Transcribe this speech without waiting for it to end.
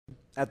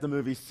at the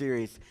Movies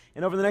series.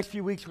 And over the next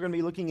few weeks, we're going to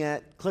be looking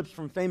at clips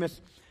from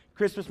famous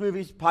Christmas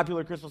movies,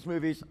 popular Christmas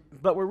movies,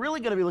 but we're really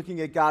going to be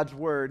looking at God's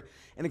Word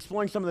and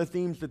exploring some of the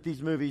themes that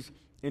these movies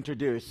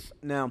introduce.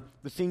 Now,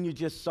 the scene you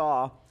just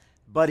saw,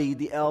 Buddy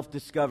the elf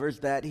discovers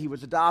that he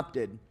was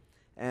adopted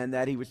and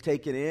that he was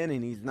taken in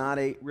and he's not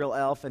a real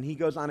elf, and he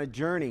goes on a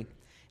journey.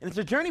 And it's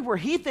a journey where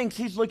he thinks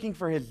he's looking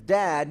for his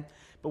dad,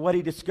 but what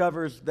he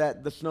discovers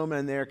that the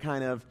snowman there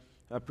kind of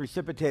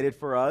precipitated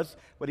for us,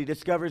 what he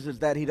discovers is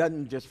that he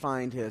doesn't just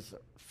find his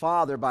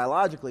father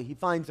biologically, he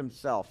finds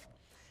himself.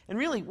 And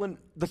really, when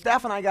the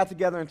staff and I got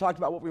together and talked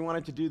about what we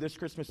wanted to do this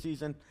Christmas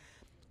season,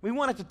 we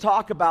wanted to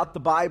talk about the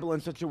Bible in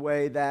such a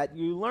way that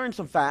you learn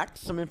some facts,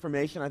 some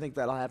information. I think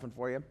that'll happen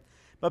for you.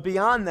 But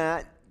beyond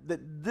that, that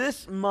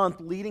this month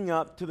leading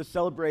up to the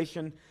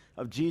celebration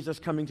of Jesus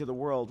coming to the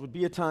world would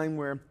be a time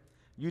where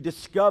you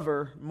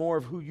discover more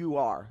of who you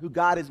are, who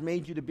God has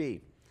made you to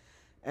be.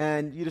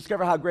 And you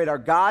discover how great our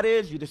God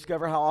is, you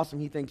discover how awesome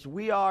He thinks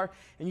we are,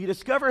 and you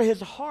discover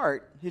His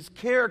heart, His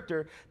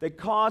character that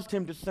caused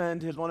Him to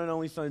send His one and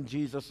only Son,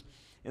 Jesus,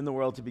 in the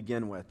world to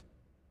begin with.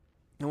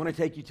 I want to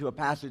take you to a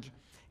passage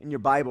in your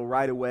Bible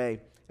right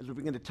away as we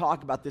begin to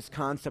talk about this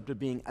concept of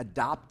being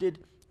adopted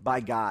by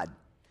God,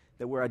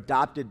 that we're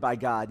adopted by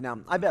God. Now,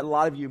 I bet a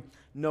lot of you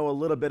know a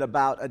little bit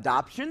about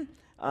adoption.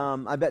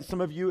 I bet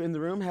some of you in the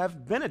room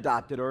have been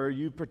adopted, or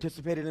you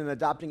participated in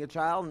adopting a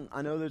child. And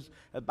I know there's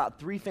about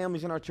 3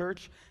 families in our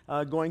church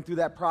going through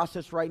that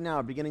process right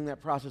now, beginning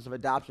that process of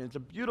adoption. It's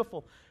a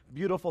beautiful,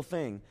 beautiful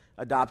thing,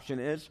 adoption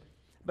is.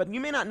 But you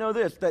may not know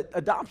this, that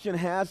adoption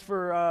has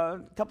for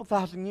a couple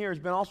thousand years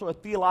been also a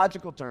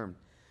theological term.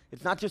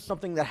 It's not just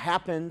something that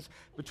happens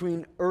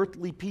between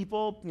earthly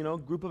people, a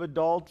group of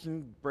adults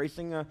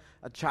embracing a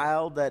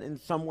child that in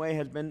some way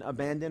has been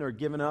abandoned or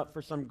given up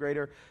for some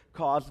greater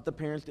cause that the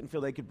parents didn't feel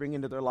they could bring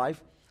into their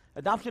life.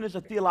 Adoption is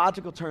a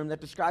theological term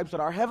that describes what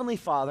our Heavenly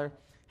Father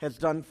has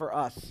done for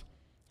us.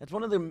 It's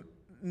one of the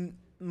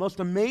most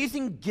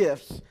amazing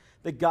gifts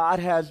that God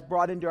has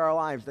brought into our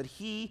lives, that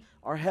He,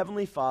 our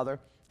Heavenly Father,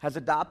 has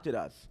adopted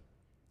us.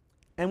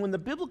 And when the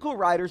biblical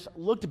writers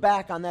looked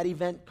back on that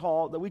event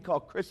that we call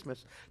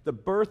Christmas, the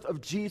birth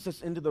of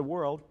Jesus into the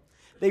world,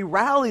 they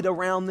rallied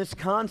around this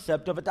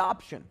concept of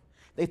adoption.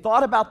 They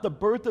thought about the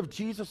birth of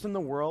Jesus in the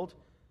world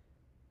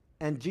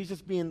and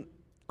Jesus being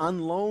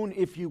on loan,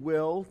 if you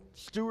will,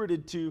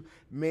 stewarded to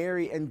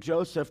Mary and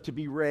Joseph to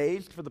be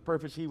raised for the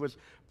purpose He was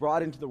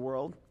brought into the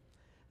world.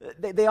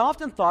 They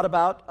often thought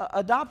about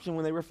adoption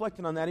when they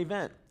reflected on that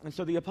event. And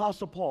so the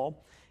Apostle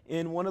Paul,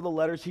 in one of the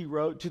letters he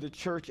wrote to the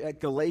church at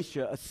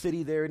Galatia, a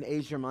city there in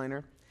Asia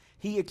Minor,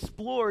 he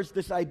explores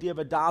this idea of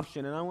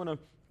adoption. And I want to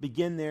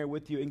begin there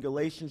with you in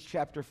Galatians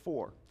chapter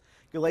 4.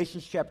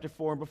 Galatians chapter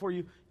 4. And before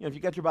you, if you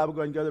got your Bible,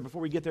 go ahead and go there.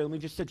 Before we get there, let me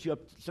just set you up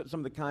some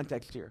of the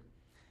context here.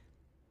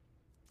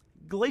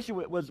 Galatia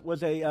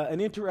was an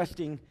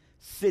interesting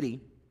city,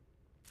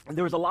 and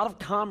there was a lot of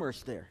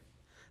commerce there.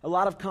 A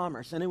lot of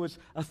commerce, and it was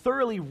a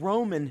thoroughly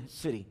Roman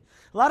city.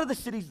 A lot of the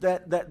cities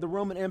that the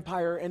Roman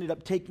Empire ended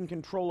up taking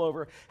control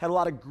over had a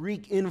lot of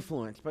Greek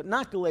influence, but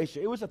not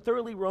Galatia. It was a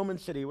thoroughly Roman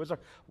city. It was a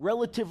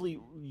relatively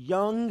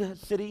young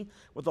city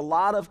with a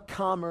lot of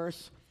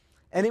commerce,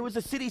 and it was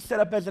a city set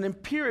up as an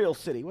imperial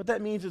city. What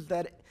that means is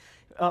that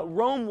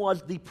Rome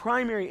was the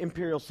primary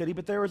imperial city,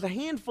 but there was a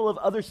handful of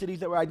other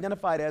cities that were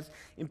identified as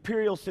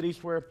imperial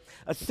cities where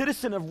a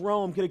citizen of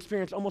Rome could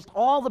experience almost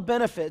all the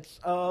benefits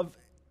of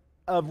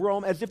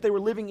Rome as if they were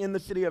living in the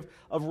city of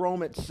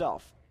Rome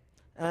itself.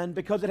 And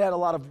because it had a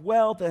lot of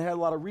wealth, it had a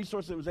lot of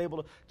resources, it was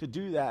able to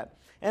do that.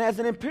 And as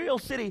an imperial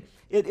city,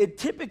 it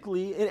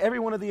typically, every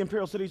one of the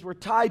imperial cities were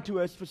tied to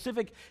a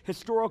specific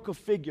historical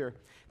figure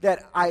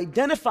that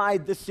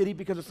identified this city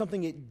because of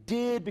something it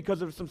did,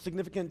 because of some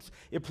significance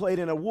it played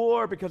in a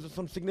war, because of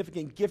some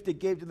significant gift it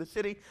gave to the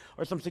city,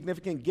 or some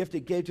significant gift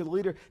it gave to the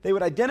leader. They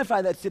would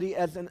identify that city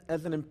as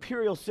an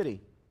imperial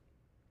city.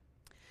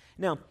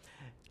 Now,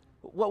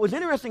 what was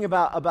interesting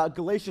about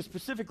Galatia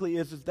specifically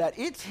is that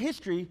its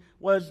history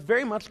was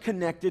very much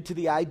connected to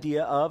the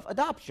idea of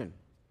adoption.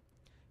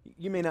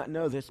 You may not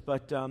know this,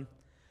 but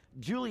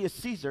Julius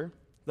Caesar,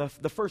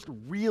 the first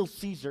real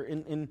Caesar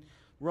in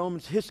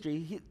Rome's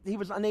history, he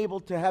was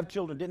unable to have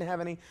children, didn't have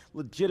any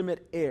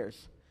legitimate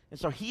heirs. And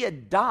so he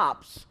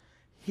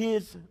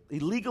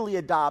legally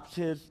adopts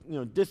his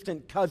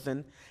distant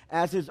cousin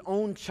as his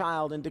own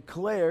child and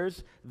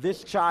declares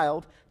this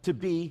child to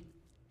be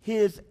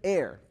his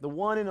heir, the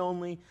one and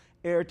only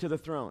heir to the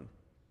throne.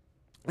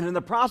 And in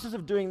the process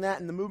of doing that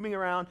and the moving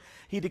around,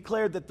 he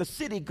declared that the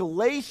city,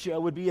 Galatia,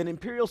 would be an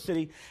imperial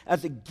city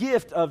as a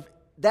gift of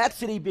that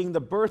city being the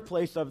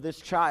birthplace of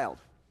this child.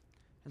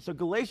 And so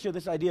Galatia,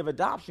 this idea of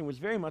adoption, was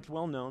very much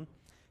well known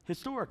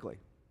historically.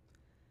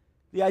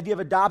 The idea of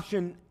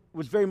adoption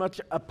was very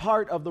much a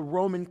part of the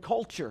Roman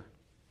culture.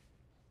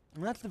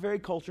 And that's the very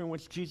culture in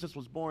which Jesus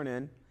was born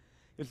in.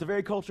 It's the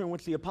very culture in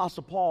which the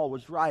Apostle Paul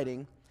was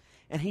writing.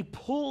 And he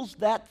pulls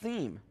that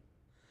theme,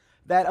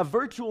 that a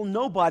virtual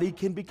nobody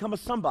can become a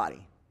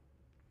somebody.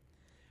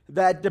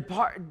 that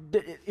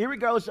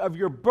irregardless of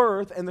your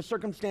birth and the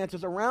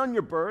circumstances around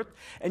your birth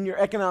and your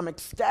economic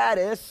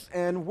status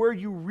and where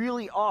you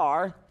really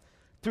are,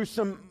 through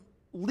some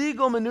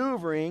legal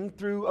maneuvering,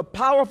 through a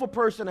powerful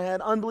person who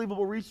had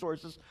unbelievable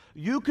resources,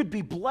 you could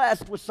be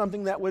blessed with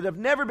something that would have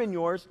never been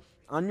yours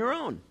on your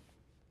own.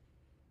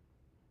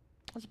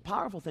 That's a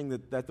powerful thing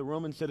that the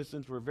Roman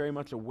citizens were very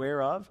much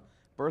aware of.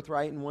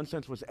 Birthright, in one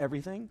sense, was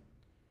everything.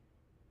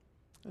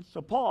 And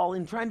so Paul,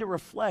 in trying to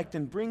reflect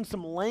and bring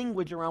some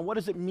language around what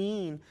does it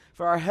mean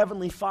for our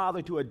Heavenly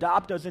Father to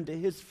adopt us into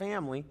His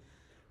family,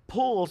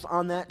 pulls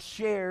on that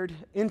shared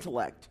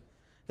intellect,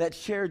 that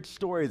shared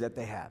story that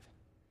they have.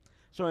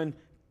 So in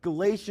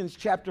Galatians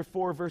chapter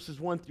 4, verses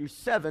 1 through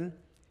 7,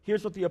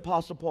 here's what the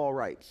Apostle Paul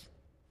writes.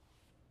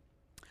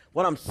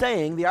 What I'm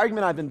saying, the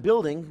argument I've been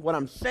building, what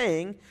I'm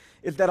saying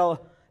is that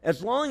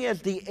as long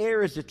as the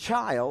heir is a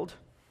child,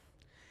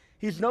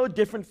 he's no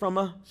different from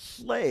a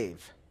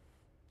slave,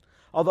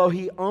 although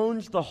he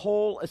owns the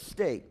whole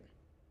estate.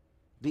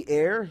 The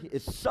heir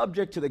is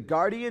subject to the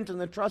guardians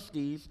and the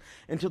trustees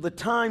until the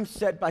time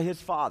set by his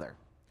father.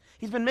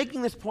 He's been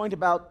making this point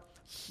about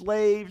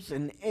slaves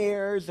and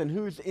heirs and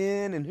who's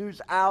in and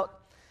who's out.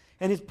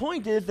 And his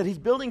point is that he's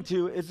building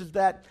to is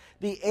that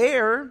the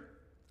heir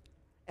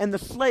and the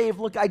slave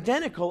look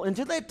identical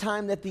until that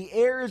time that the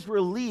heir is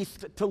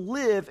released to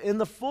live in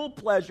the full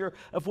pleasure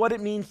of what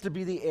it means to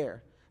be the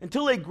heir.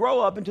 Until they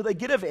grow up, until they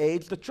get of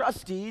age, the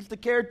trustees, the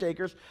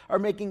caretakers, are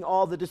making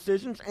all the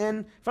decisions.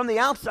 And from the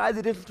outside,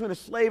 the difference between a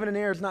slave and an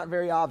heir is not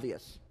very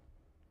obvious.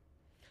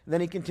 And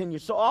then he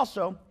continues, so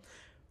also,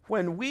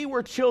 when we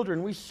were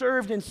children, we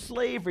served in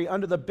slavery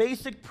under the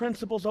basic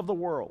principles of the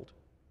world.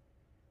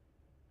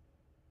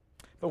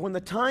 But when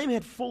the time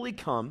had fully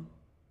come,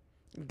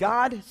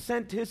 God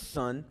sent His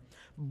Son,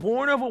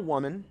 born of a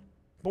woman,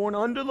 born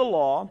under the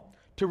law,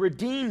 to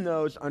redeem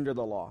those under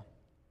the law,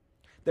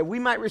 that we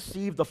might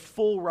receive the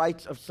full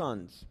rights of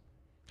sons.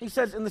 He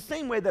says, in the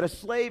same way that a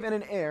slave and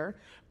an heir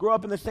grow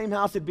up in the same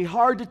house, it'd be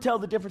hard to tell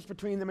the difference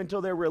between them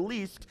until they're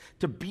released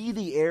to be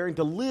the heir and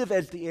to live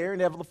as the heir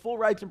and have the full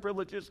rights and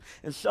privileges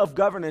and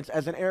self-governance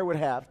as an heir would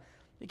have.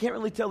 You can't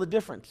really tell the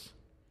difference.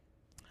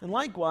 And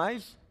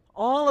likewise,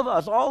 all of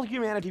us, all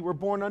humanity, were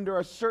born under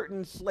a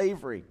certain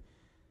slavery.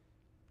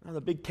 Now,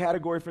 the big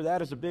category for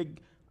that is a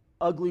big,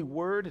 ugly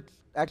word. It's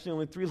actually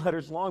only 3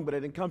 letters long, but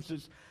it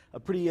encompasses a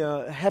pretty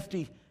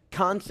hefty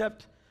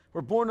concept.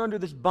 We're born under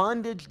this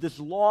bondage, this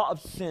law of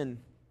sin.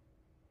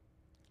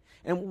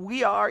 And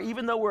we are,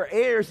 even though we're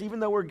heirs, even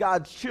though we're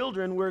God's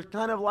children, we're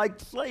kind of like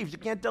slaves. You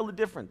can't tell the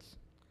difference.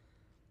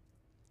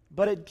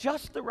 But at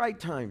just the right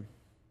time,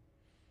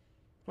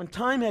 when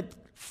time had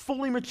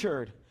fully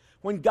matured,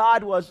 when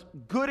God was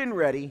good and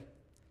ready,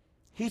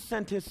 He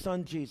sent His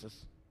Son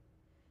Jesus,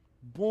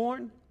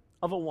 born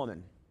of a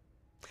woman.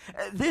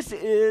 This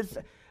is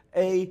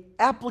an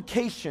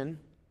application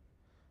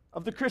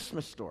of the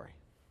Christmas story.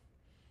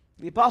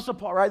 The Apostle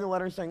Paul writing the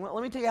letter and saying, well,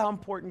 let me tell you how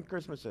important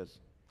Christmas is.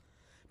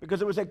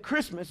 Because it was at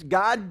Christmas,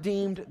 God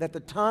deemed that the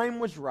time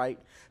was right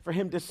for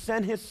Him to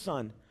send His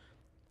Son.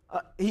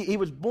 He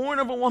was born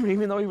of a woman,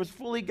 even though He was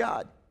fully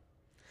God.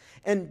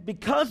 And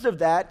because of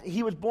that,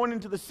 He was born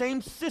into the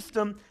same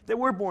system that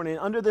we're born in,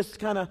 under this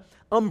kind of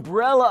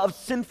umbrella of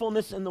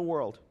sinfulness in the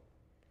world.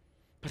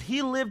 But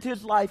He lived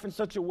His life in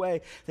such a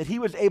way that He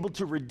was able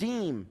to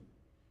redeem.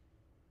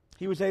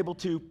 He was able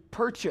to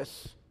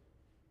purchase.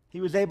 He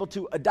was able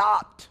to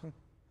adopt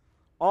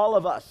all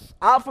of us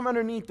out from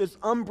underneath this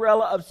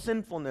umbrella of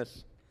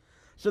sinfulness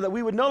so that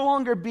we would no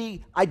longer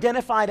be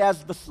identified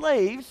as the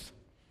slaves.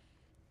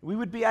 We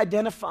would be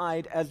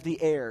identified as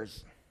the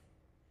heirs.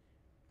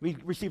 We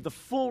receive the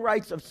full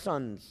rights of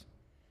sons.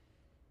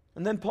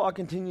 And then Paul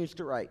continues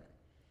to write,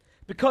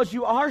 because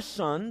you are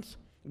sons,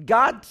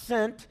 God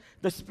sent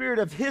the Spirit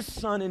of His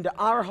Son into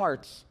our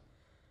hearts.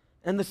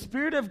 And the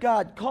Spirit of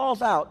God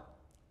calls out,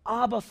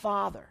 Abba,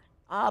 Father.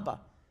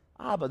 Abba.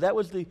 Abba. That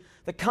was the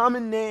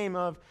common name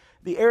of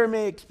the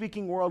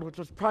Aramaic-speaking world, which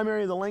was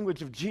primarily the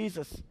language of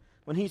Jesus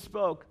when He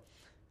spoke.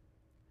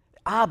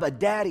 Abba,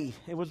 Daddy.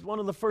 It was one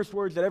of the first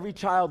words that every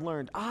child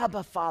learned.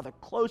 Abba, Father.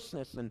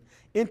 Closeness and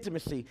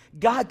intimacy.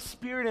 God's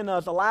Spirit in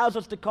us allows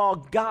us to call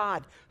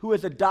God, who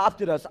has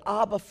adopted us,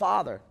 Abba,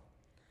 Father.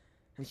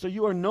 And so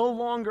you are no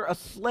longer a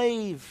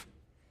slave,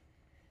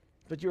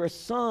 but you're a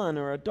son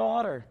or a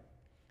daughter.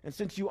 And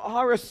since you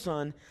are a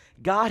son,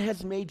 God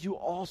has made you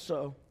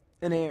also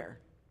an heir.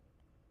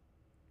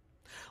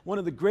 One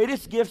of the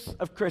greatest gifts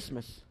of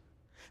Christmas,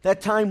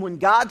 that time when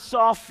God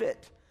saw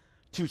fit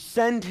to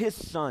send His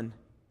Son,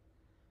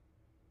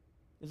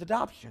 is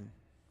adoption.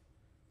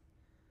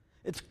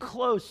 It's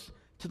close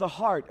to the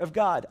heart of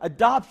God.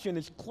 Adoption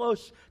is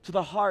close to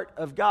the heart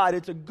of God.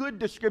 It's a good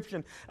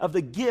description of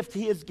the gift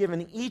He has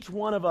given each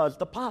one of us,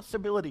 the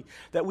possibility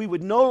that we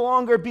would no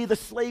longer be the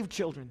slave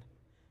children,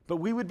 but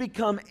we would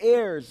become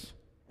heirs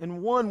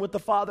and one with the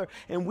Father.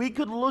 And we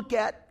could look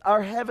at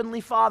our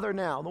Heavenly Father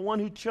now, the one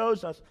who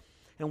chose us,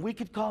 and we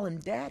could call Him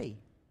Daddy.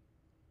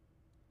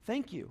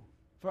 Thank you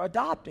for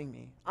adopting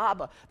me.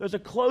 Abba. There's a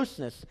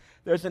closeness.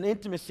 There's an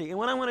intimacy. And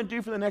what I want to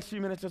do for the next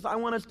few minutes is I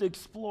want us to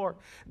explore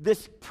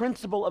this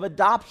principle of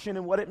adoption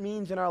and what it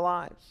means in our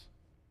lives.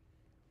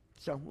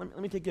 So let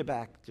me take you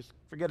back. Just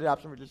forget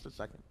adoption for just a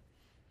second.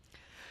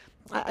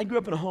 I grew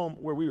up in a home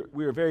where we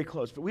were very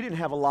close, but we didn't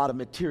have a lot of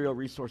material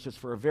resources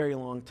for a very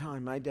long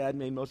time. My dad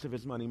made most of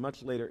his money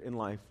much later in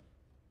life.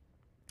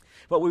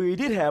 But what we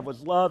did have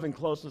was love and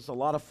closeness, a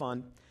lot of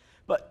fun.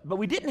 But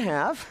we didn't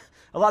have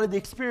a lot of the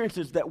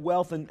experiences that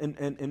wealth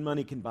and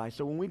money can buy.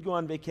 So when we'd go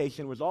on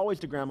vacation, it was always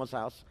to Grandma's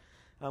house.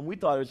 We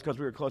thought it was because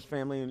we were a close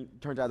family, and it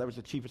turned out that was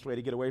the cheapest way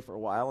to get away for a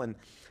while, and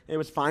it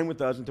was fine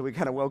with us until we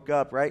kind of woke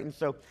up, right? And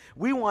so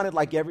we wanted,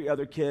 like every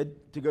other kid,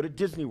 to go to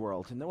Disney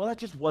World. And, well, that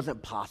just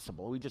wasn't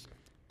possible. We just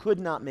could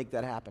not make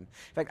that happen.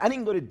 In fact, I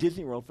didn't go to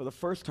Disney World for the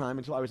first time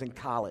until I was in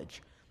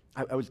college.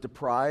 I was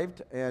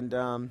deprived, and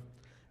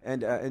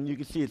you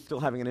can see it's still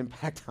having an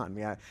impact on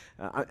me.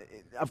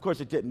 Of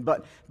course it didn't.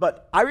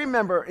 But I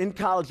remember in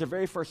college the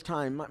very first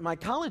time, my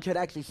college had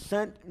actually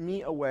sent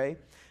me away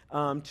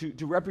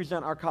to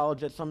represent our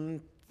college at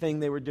something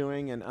they were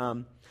doing.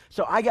 And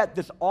so I got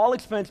this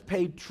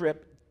all-expense-paid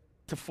trip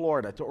to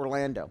Florida, to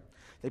Orlando.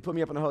 They put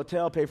me up in a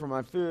hotel, paid for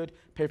my food,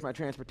 paid for my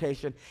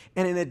transportation.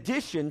 And in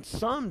addition,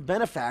 some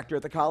benefactor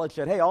at the college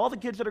said, hey, all the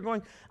kids that are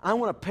going, I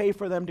want to pay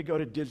for them to go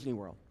to Disney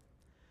World.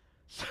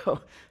 So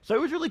it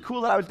was really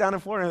cool that I was down in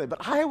Florida.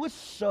 But I was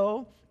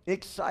so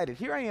excited.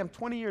 Here I am,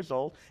 20 years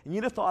old, and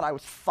you'd have thought I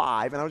was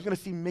 5, and I was going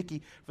to see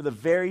Mickey for the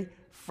very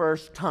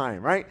first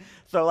time, right?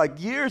 So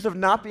like years of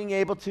not being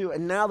able to,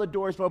 and now the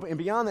doors open, and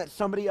beyond that,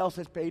 somebody else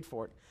has paid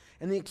for it.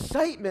 And the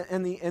excitement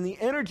and the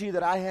energy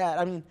that I had,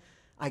 I mean,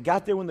 I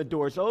got there when the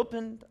doors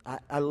opened.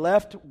 I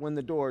left when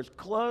the doors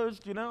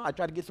closed, you know. I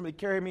tried to get somebody to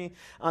carry me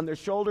on their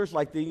shoulders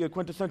like the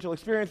quintessential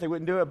experience. They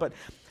wouldn't do it,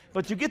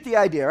 but you get the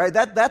idea, right?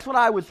 That's what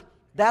I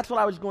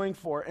was going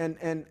for.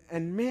 And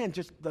man,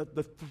 just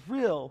the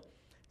thrill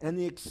and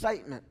the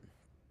excitement.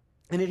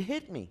 And it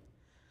hit me.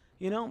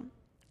 You know,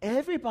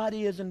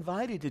 everybody is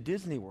invited to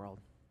Disney World,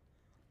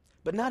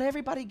 but not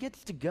everybody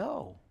gets to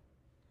go.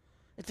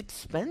 It's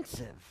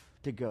expensive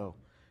to go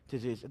to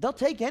Disney. They'll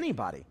take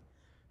anybody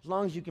as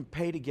long as you can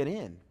pay to get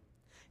in.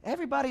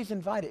 Everybody's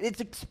invited.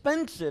 It's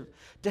expensive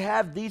to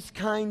have these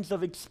kinds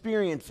of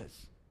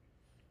experiences.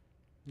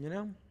 You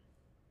know?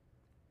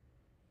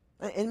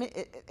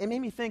 It made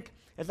me think,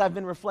 as I've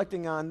been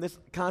reflecting on this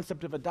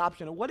concept of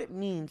adoption, and what it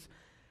means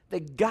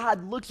that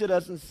God looks at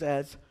us and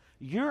says,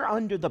 you're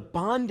under the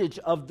bondage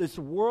of this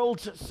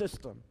world's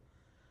system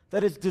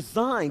that is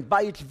designed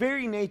by its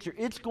very nature.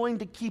 It's going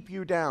to keep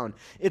you down.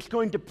 It's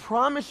going to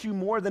promise you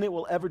more than it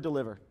will ever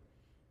deliver.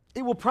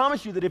 It will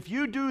promise you that if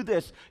you do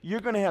this,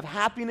 you're going to have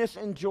happiness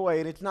and joy,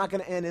 and it's not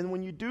going to end. And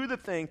when you do the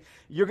thing,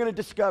 you're going to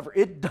discover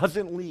it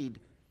doesn't lead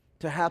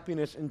to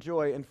happiness and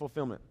joy and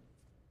fulfillment.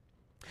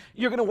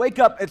 You're going to wake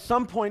up at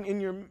some point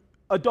in your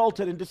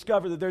adulthood and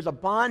discover that there's a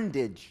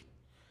bondage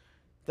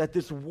that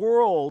this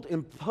world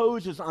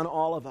imposes on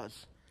all of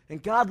us.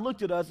 And God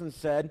looked at us and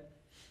said,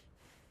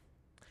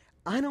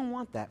 I don't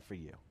want that for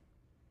you.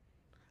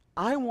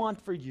 I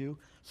want for you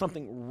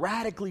something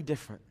radically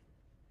different.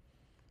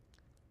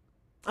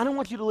 I don't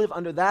want you to live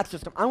under that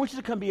system. I want you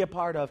to come be a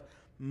part of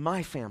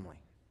my family.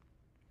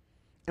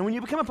 And when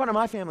you become a part of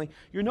my family,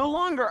 you're no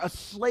longer a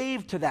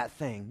slave to that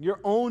thing, your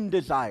own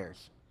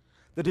desires,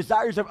 the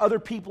desires of other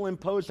people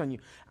imposed on you.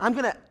 I'm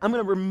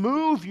gonna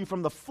remove you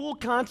from the full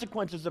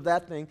consequences of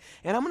that thing,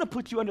 and I'm going to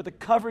put you under the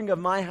covering of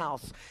my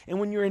house. And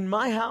when you're in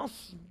my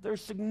house,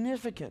 there's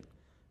significant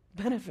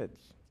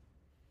benefits.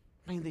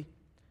 I mean,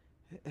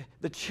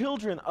 the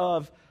children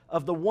of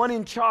the one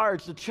in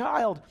charge, the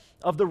child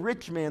of the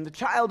rich man, the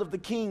child of the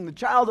king, the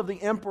child of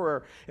the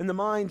emperor, in the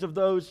minds of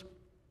those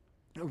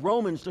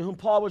Romans to whom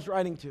Paul was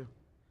writing to.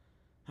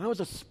 That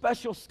was a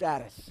special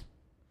status.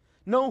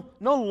 No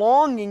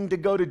longing to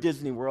go to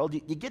Disney World.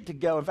 You get to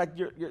go. In fact,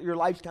 your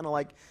life's kind of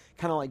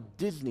like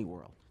Disney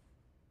World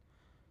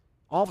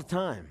all the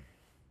time.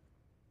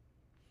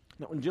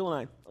 Now, when Jill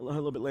and I, a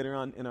little bit later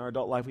on in our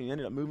adult life, we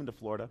ended up moving to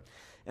Florida,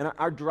 and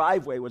our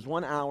driveway was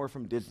 1 hour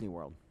from Disney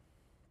World.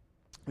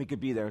 We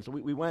could be there. So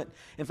we went.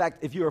 In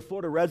fact, if you were a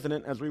Florida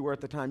resident, as we were at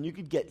the time, you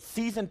could get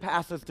season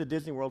passes to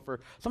Disney World for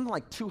something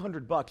like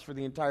 $200 for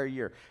the entire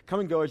year.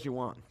 Come and go as you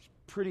want. It's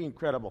pretty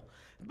incredible.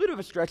 A bit of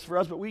a stretch for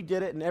us, but we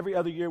did it, and every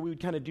other year we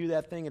would kind of do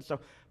that thing. And so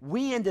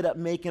we ended up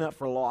making up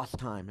for lost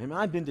time. I mean,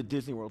 I've been to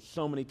Disney World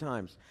so many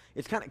times.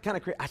 It's kind of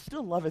crazy. I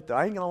still love it, though.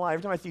 I ain't going to lie.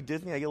 Every time I see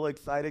Disney, I get a little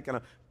excited, kind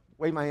of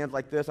wave my hands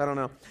like this. I don't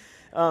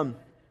know.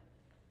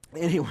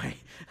 Anyway,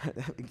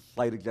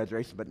 slight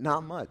exaggeration, but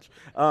not much.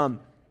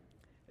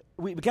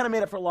 We kind of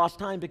made up for lost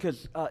time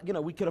because,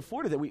 we could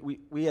afford it.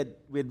 We had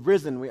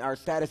risen. Our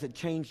status had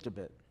changed a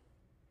bit.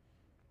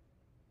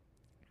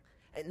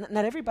 And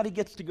not everybody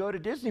gets to go to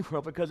Disney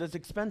World because it's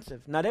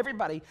expensive. Not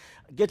everybody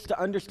gets to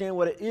understand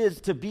what it is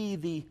to be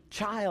the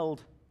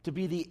child, to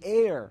be the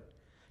heir,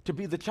 to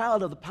be the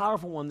child of the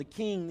powerful one, the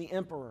king, the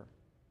emperor.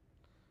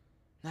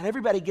 Not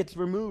everybody gets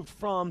removed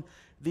from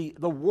the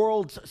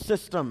world's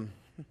system.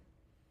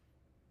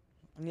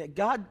 And yet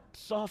God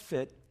saw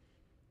fit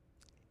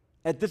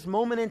at this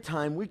moment in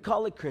time, we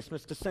call it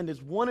Christmas, to send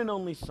his one and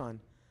only Son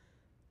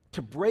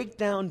to break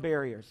down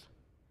barriers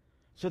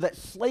so that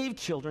slave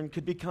children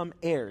could become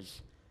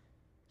heirs,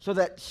 so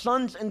that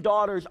sons and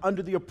daughters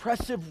under the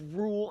oppressive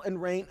rule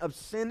and reign of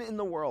sin in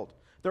the world,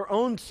 their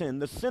own sin,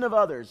 the sin of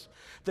others,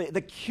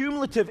 the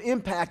cumulative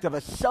impact of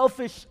a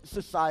selfish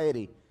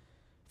society,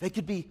 they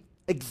could be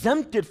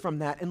exempted from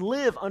that and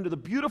live under the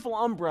beautiful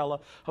umbrella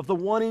of the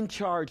one in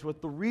charge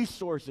with the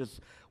resources,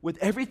 with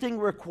everything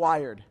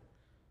required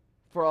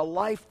for a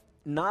life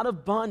not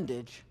of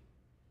bondage,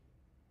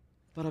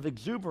 but of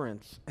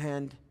exuberance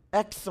and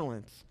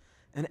excellence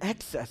and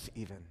excess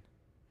even.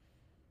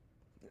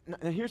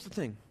 Now here's the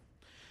thing.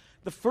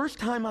 The first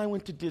time I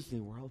went to Disney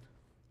World,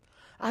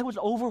 I was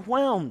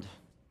overwhelmed.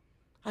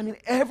 I mean,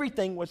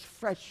 everything was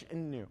fresh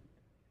and new.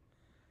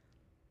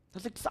 It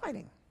was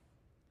exciting.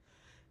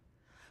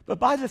 But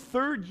by the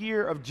third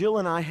year of Jill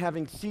and I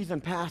having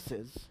season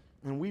passes,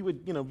 and we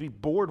would, be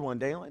bored one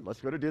day, like, let's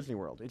go to Disney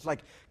World. It's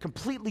like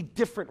completely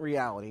different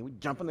reality.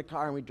 We'd jump in the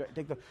car and we'd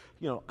take the,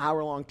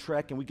 hour-long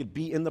trek, and we could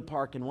be in the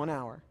park in 1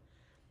 hour.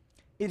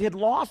 It had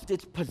lost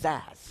its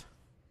pizzazz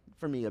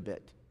for me a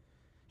bit.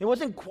 It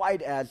wasn't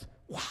quite as,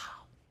 wow,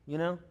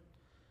 It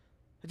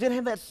didn't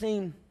have that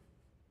same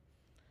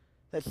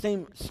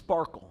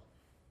sparkle.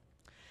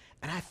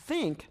 And I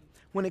think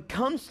when it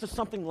comes to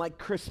something like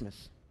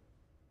Christmas,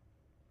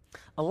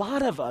 a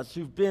lot of us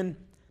who've been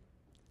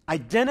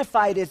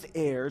identified as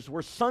heirs,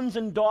 we're sons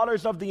and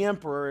daughters of the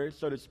emperor,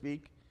 so to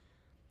speak.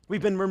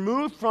 We've been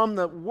removed from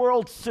the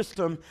world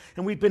system,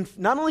 and we've been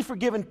not only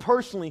forgiven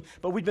personally,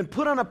 but we've been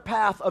put on a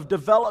path of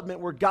development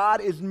where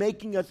God is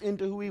making us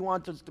into who he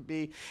wants us to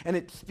be, and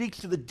it speaks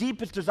to the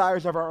deepest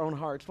desires of our own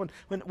hearts.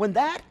 When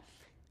that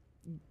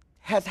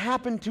has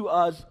happened to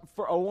us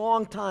for a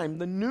long time,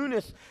 the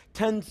newness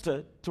tends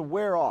to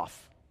wear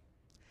off.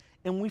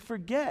 And we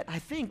forget, I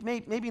think,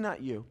 maybe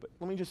not you, but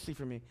let me just see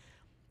for me.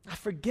 I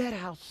forget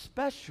how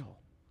special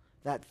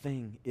that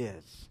thing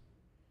is.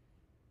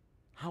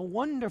 How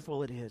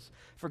wonderful it is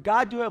for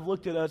God to have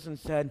looked at us and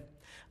said,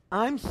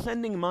 I'm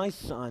sending my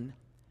Son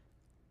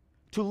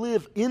to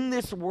live in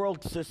this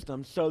world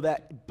system so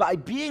that by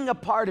being a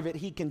part of it,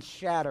 he can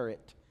shatter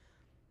it.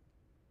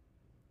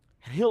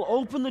 And he'll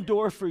open the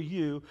door for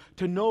you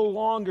to no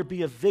longer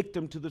be a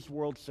victim to this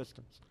world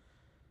system.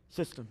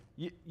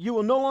 You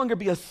will no longer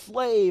be a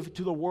slave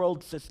to the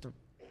world system.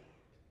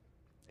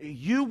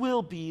 You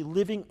will be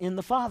living in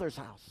the Father's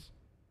house.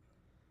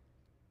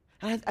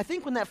 And I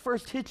think when that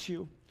first hits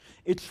you,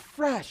 it's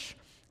fresh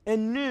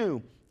and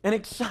new and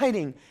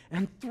exciting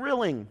and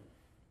thrilling.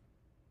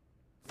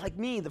 Like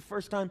me, the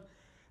first time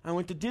I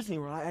went to Disney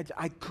World,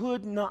 I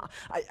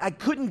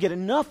couldn't get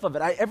enough of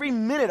it. Every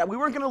minute, we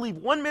weren't going to leave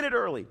 1 minute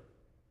early.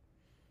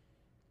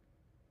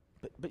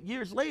 But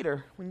years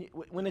later,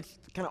 when it's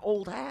kind of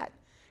old hat,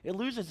 it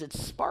loses its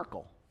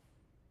sparkle.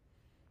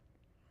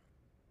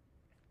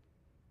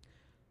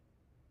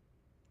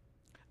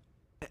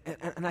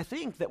 And I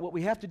think that what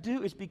we have to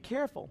do is be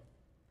careful,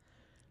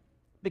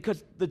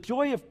 because the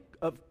joy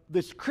of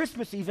this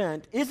Christmas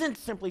event isn't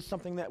simply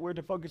something that we're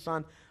to focus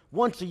on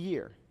once a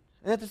year.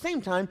 And at the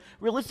same time,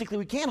 realistically,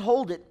 we can't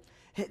hold it.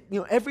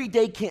 Every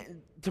day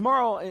can't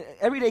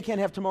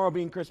have tomorrow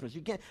being Christmas.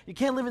 You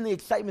can't live in the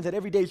excitement that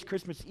every day is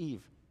Christmas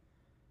Eve.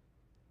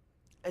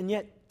 And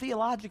yet,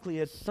 theologically,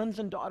 as sons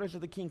and daughters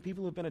of the King,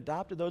 people who've been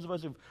adopted, those of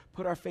us who've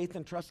put our faith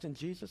and trust in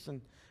Jesus, and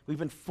we've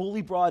been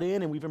fully brought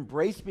in, and we've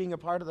embraced being a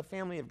part of the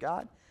family of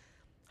God,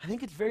 I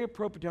think it's very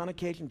appropriate to, on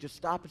occasion, just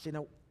stop and say,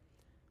 now,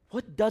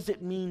 what does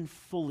it mean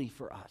fully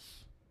for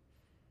us?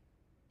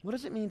 What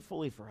does it mean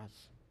fully for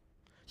us?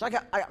 So I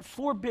got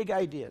 4 big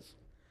ideas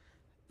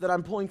that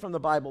I'm pulling from the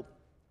Bible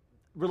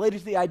related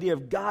to the idea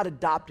of God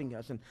adopting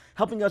us and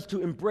helping us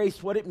to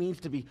embrace what it means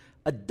to be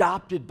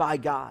adopted by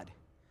God,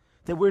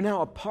 that we're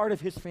now a part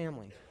of his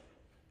family.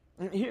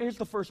 And here's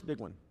the first big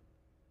one.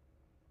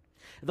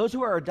 Those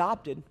who are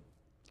adopted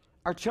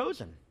are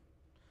chosen.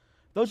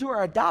 Those who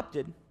are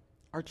adopted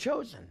are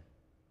chosen.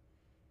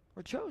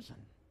 We're chosen.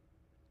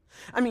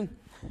 I mean,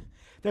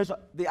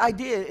 the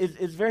idea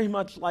is very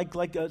much like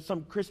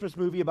some Christmas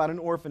movie about an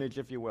orphanage,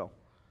 if you will.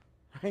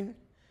 Right?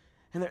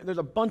 And there's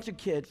a bunch of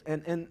kids,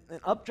 and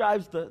up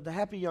drives the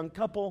happy young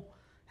couple,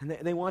 and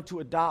they want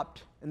to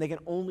adopt, and they can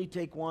only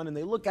take one, and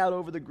they look out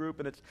over the group,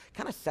 and it's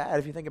kind of sad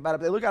if you think about it,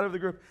 but they look out over the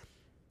group,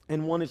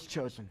 and one is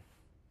chosen.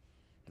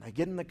 And they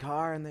get in the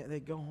car, and they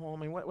go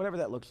home, and whatever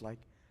that looks like.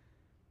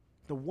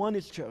 The one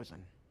is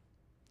chosen.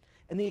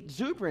 And the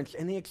exuberance,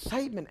 and the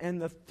excitement,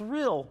 and the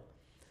thrill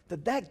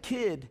that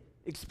kid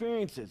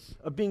experiences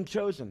of being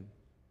chosen.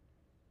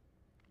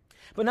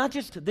 But not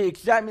just the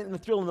excitement and the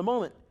thrill in the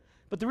moment,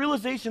 but the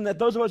realization that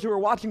those of us who are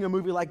watching a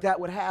movie like that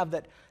would have,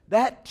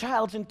 that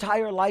child's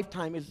entire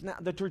lifetime is now,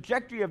 the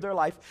trajectory of their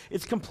life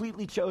is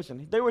completely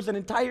chosen. There was an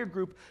entire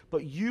group,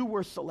 but you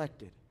were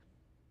selected.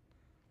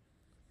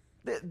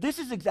 This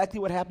is exactly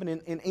what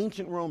happened in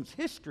ancient Rome's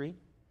history.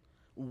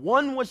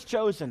 One was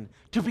chosen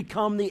to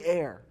become the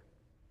heir.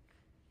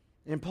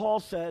 And Paul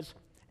says,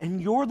 and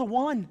you're the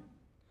one.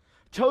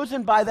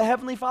 chosen by the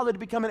Heavenly Father to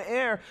become an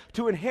heir,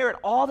 to inherit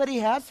all that He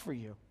has for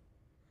you.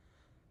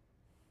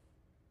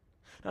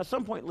 Now, at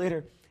some point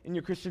later in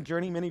your Christian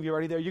journey, many of you are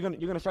already there, you're going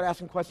to start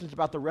asking questions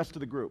about the rest of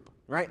the group,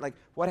 right? Like,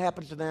 what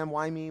happens to them?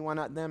 Why me? Why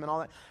not them? And all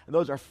that. And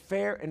those are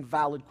fair and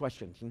valid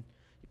questions. And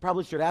you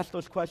probably should ask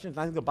those questions.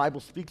 I think the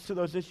Bible speaks to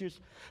those issues.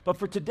 But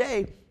for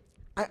today,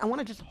 I want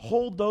to just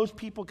hold those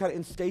people kind of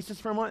in stasis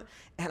for a moment.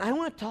 And I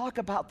want to talk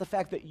about the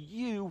fact that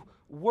you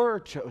were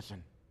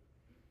chosen.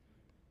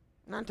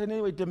 Not to in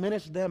any way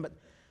diminish them, but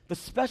the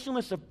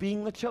specialness of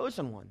being the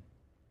chosen one.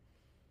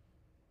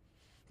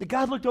 That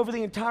God looked over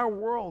the entire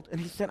world and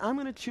He said, I'm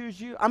going to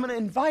choose you. I'm going to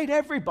invite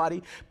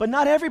everybody, but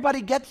not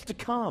everybody gets to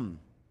come.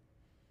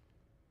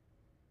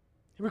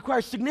 It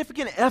requires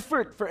significant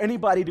effort for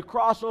anybody to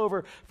cross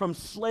over from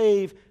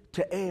slave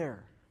to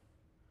heir.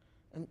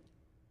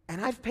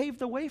 And I've paved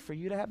the way for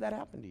you to have that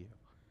happen to you.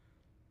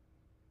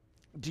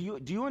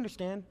 Do you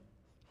understand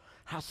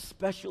how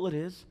special it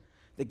is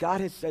that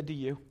God has said to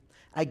you,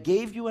 I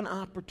gave you an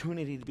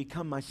opportunity to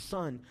become my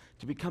son,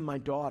 to become my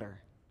daughter.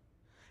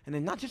 And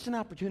then not just an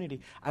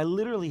opportunity, I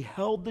literally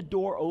held the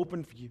door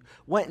open for you,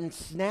 went and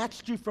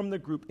snatched you from the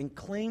group and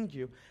claimed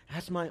you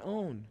as my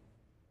own.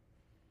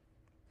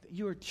 That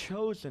you are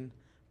chosen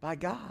by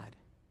God.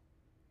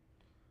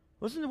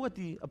 Listen to what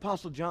the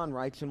Apostle John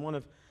writes in one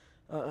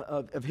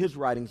of his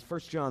writings, 1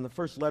 John, the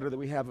first letter that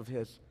we have of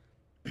his.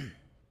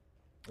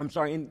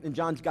 In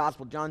John's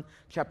Gospel, John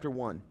chapter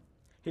 1.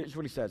 Here's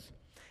what he says.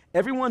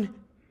 Everyone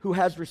who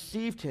has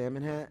received him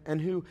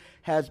and who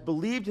has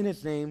believed in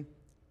his name,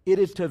 it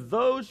is to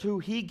those who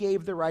he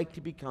gave the right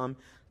to become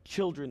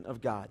children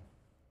of God.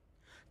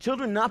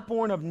 Children not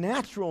born of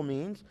natural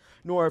means,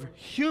 nor of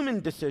human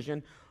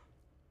decision,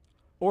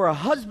 or a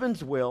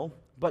husband's will,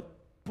 but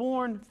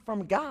born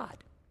from God.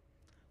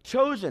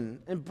 Chosen,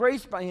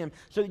 embraced by him,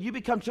 so that you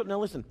become children. Now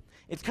listen,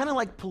 it's kind of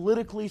like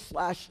politically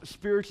 /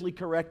 spiritually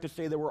correct to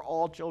say that we're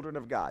all children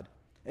of God.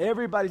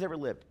 Everybody's ever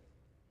lived.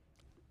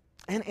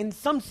 And in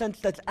some sense,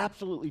 that's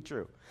absolutely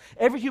true.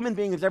 Every human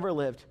being that's ever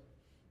lived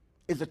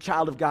is a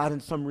child of God in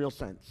some real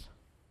sense.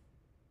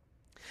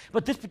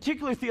 But this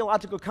particular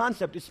theological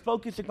concept is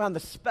focusing on the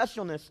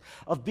specialness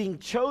of being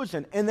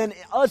chosen and then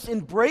us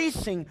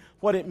embracing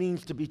what it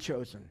means to be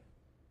chosen.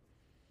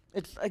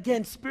 It's,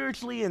 again,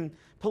 spiritually and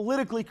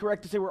politically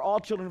correct to say we're all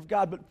children of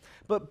God,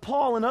 but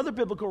Paul and other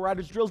biblical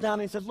writers drill down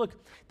and he says, look,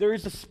 there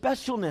is a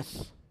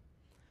specialness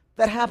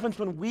that happens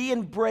when we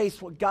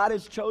embrace what God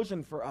has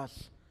chosen for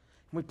us.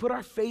 We put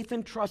our faith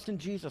and trust in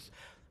Jesus.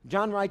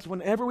 John writes,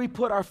 whenever we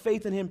put our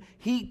faith in him,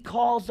 he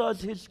calls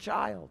us his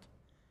child.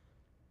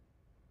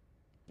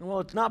 And while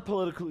it's not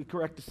politically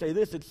correct to say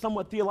this, it's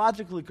somewhat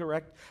theologically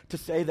correct to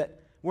say that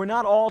we're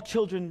not all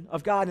children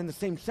of God in the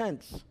same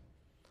sense.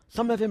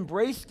 Some have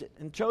embraced it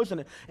and chosen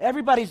it.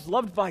 Everybody's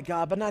loved by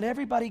God, but not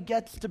everybody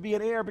gets to be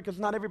an heir because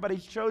not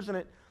everybody's chosen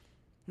it.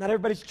 Not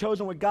everybody's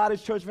chosen what God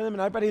has chosen for them,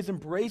 and everybody has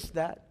embraced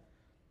that.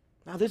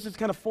 Now, this is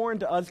kind of foreign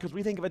to us because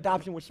we think of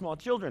adoption with small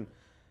children.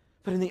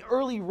 But in the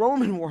early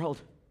Roman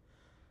world,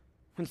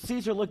 when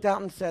Caesar looked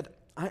out and said,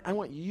 I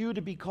want you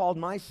to be called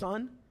my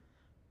son,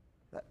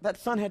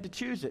 that son had to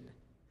choose it.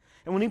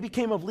 And when he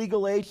became of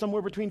legal age,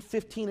 somewhere between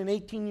 15 and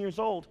 18 years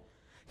old,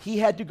 he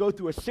had to go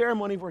through a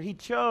ceremony where he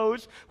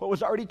chose what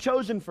was already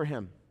chosen for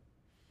him.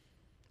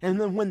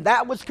 And then when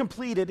that was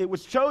completed, it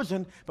was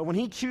chosen, but when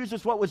he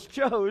chooses what was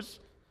chose,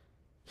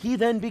 he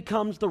then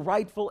becomes the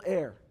rightful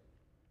heir.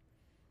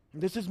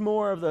 And this is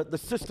more of the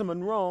system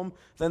in Rome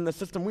than the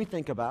system we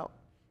think about.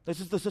 This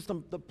is the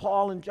system that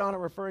Paul and John are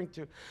referring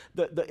to.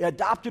 The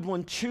adopted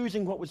one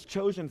choosing what was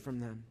chosen from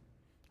them,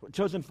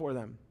 chosen for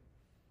them.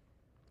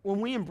 When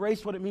we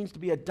embrace what it means to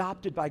be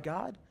adopted by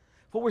God,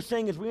 what we're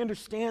saying is we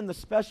understand the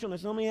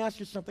specialness. Let me ask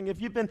you something. If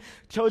you've been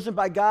chosen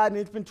by God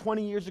and it's been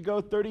 20 years ago,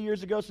 30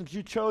 years ago since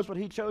you chose what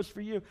he chose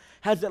for you,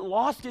 has it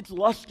lost its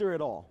luster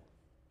at all?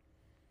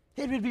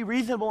 It would be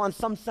reasonable in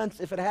some sense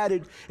if it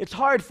had. It's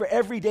hard for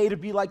every day to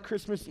be like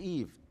Christmas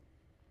Eve.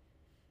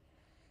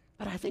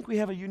 But I think we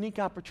have a unique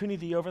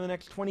opportunity over the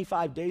next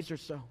 25 days or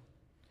so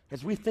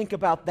as we think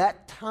about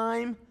that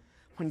time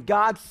when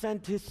God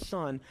sent his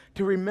son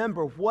to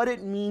remember what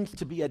it means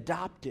to be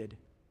adopted.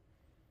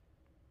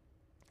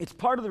 It's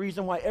part of the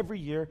reason why every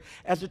year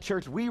as a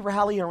church we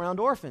rally around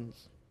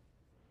orphans.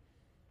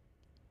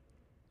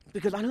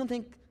 Because I don't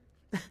think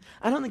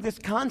this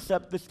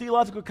concept, this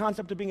theological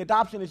concept of being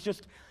adoption is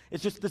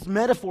just this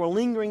metaphor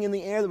lingering in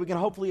the air that we can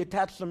hopefully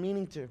attach some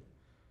meaning to.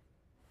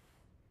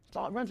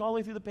 It runs all the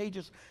way through the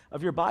pages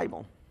of your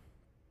Bible.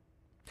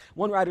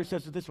 One writer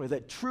says it this way,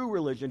 that true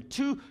religion,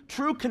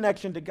 true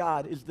connection to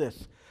God is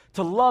this,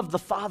 to love the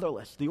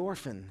fatherless, the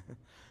orphan,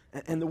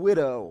 and the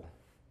widow.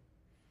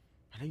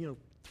 And,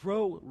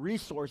 throw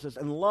resources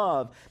and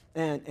love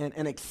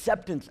and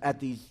acceptance at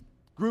these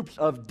groups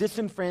of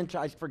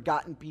disenfranchised,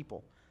 forgotten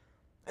people.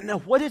 And now,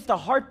 what is the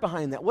heart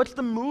behind that? What's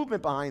the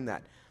movement behind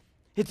that?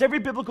 It's every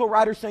biblical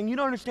writer saying, you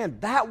don't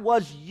understand, that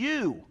was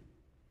you.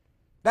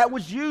 That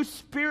was you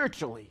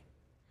spiritually.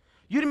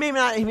 You may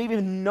not have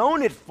even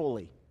known it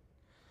fully.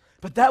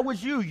 But that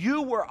was you.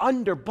 You were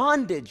under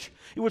bondage.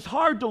 It was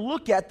hard to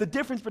look at the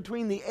difference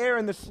between the heir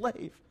and the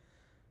slave.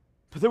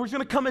 But there was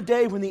going to come a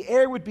day when the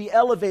heir would be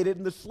elevated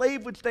and the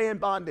slave would stay in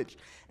bondage.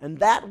 And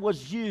that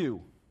was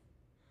you.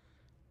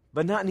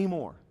 But not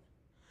anymore.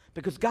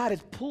 Because God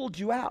has pulled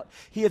you out.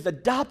 He has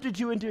adopted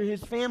you into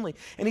his family.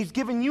 And he's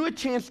given you a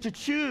chance to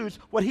choose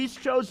what he's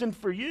chosen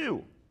for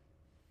you.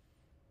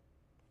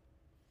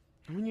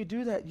 And when you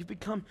do that, you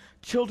become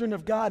children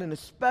of God in a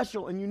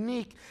special and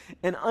unique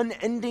and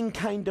unending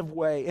kind of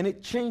way. And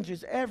it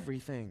changes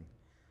everything.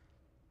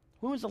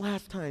 When was the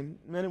last time,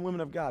 men and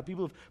women of God,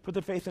 people have put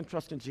their faith and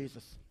trust in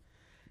Jesus,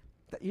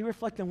 that you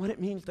reflect on what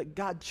it means that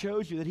God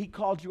chose you, that he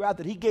called you out,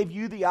 that he gave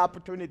you the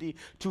opportunity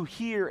to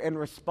hear and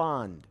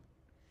respond?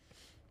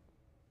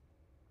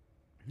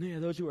 Yeah,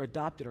 those who are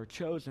adopted are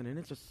chosen, and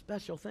it's a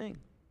special thing.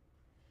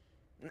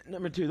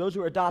 Number two, those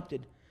who are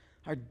adopted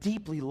are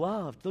deeply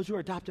loved. Those who are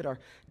adopted are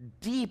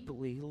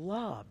deeply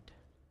loved.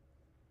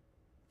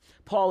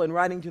 Paul, in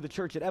writing to the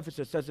church at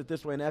Ephesus, says it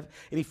this way in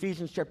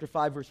Ephesians chapter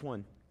 5, verse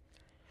 1.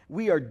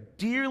 We are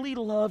dearly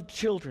loved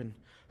children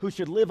who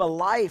should live a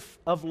life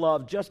of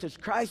love just as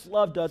Christ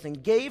loved us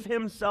and gave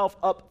himself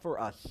up for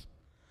us.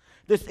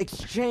 This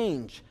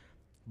exchange,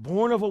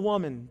 born of a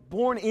woman,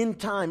 born in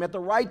time, at the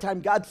right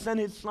time, God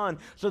sent his son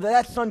so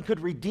that son could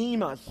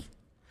redeem us.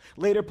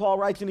 Later, Paul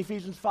writes in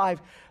Ephesians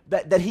 5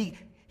 that he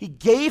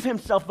gave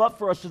himself up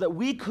for us so that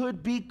we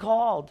could be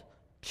called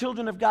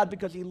children of God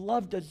because he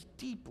loved us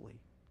deeply.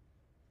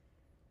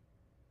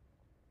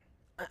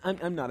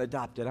 I'm not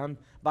adopted. I'm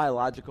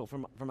biological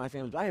from my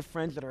family. But I have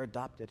friends that are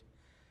adopted.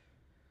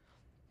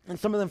 And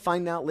some of them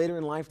find out later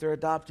in life they're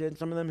adopted.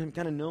 Some of them have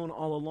kind of known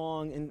all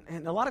along.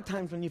 And a lot of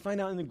times when you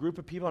find out in a group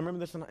of people, I remember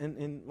this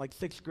in like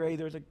 6th grade,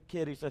 there was a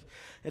kid who says,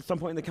 at some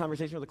point in the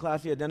conversation with the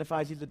class, he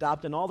identifies he's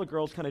adopted, and all the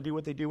girls kind of do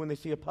what they do when they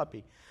see a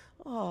puppy.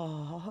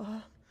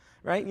 Oh,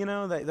 right? You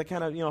know, the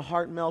kind of,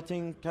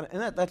 heart-melting kind of,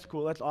 and that's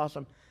cool. That's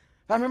awesome.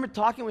 I remember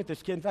talking with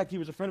this kid. In fact, he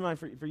was a friend of mine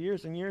for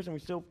years and years, and we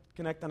still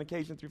connect on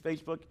occasion through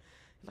Facebook.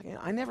 He's like,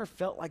 I never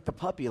felt like the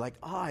puppy, like,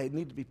 I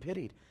need to be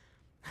pitied.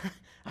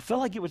 I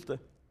felt like it was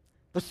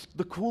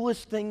the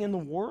coolest thing in the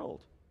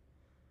world.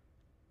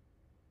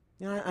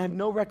 I have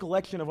no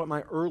recollection of what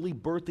my early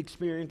birth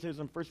experiences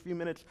and first few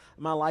minutes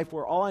of my life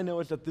were. All I know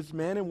is that this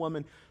man and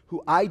woman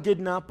who I did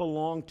not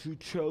belong to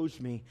chose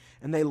me,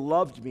 and they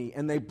loved me,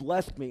 and they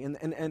blessed me.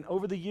 And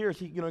over the years,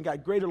 he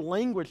got greater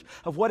language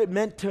of what it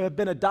meant to have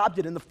been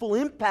adopted and the full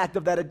impact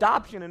of that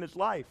adoption in his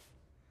life.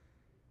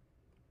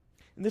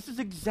 And this is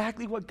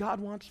exactly what God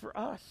wants for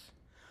us.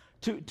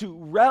 To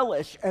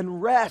relish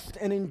and rest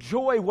and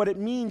enjoy what it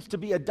means to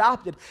be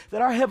adopted.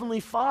 That our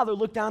Heavenly Father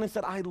looked down and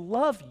said, I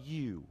love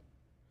you.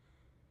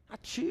 I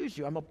choose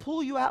you. I'm going to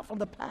pull you out from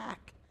the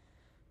pack.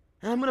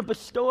 And I'm going to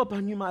bestow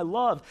upon you my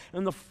love.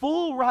 And the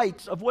full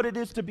rights of what it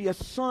is to be a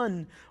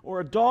son or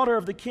a daughter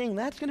of the King,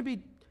 that's going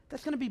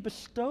to be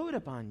bestowed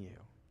upon you.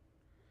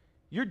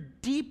 You're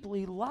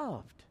deeply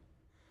loved.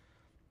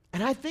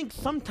 And I think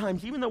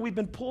sometimes, even though we've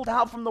been pulled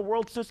out from the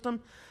world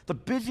system, the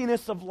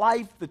busyness of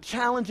life, the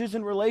challenges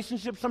in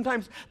relationships,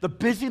 sometimes the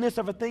busyness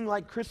of a thing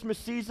like Christmas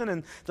season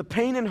and the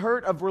pain and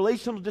hurt of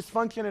relational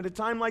dysfunction at a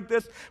time like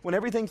this, when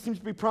everything seems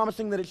to be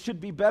promising that it should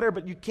be better,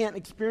 but you can't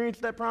experience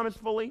that promise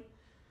fully,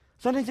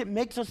 sometimes it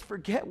makes us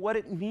forget what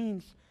it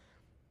means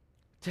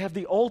to have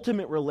the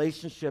ultimate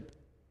relationship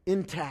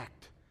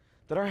intact.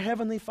 That our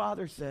Heavenly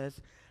Father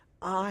says,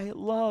 I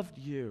loved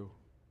you.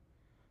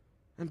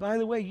 And by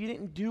the way, you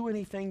didn't do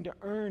anything to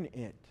earn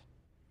it.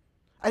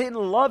 I didn't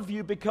love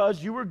you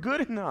because you were good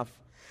enough.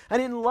 I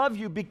didn't love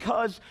you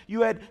because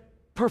you had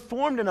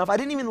performed enough. I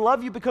didn't even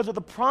love you because of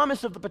the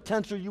promise of the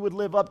potential you would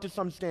live up to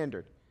some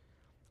standard.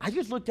 I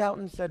just looked out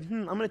and said,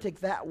 I'm going to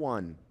take that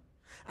one.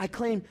 I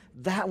claim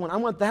that one. I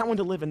want that one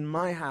to live in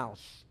my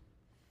house.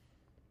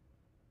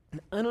 And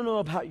I don't know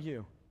about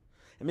you.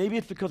 And maybe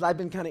it's because I've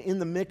been kind of in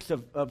the mix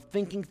of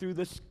thinking through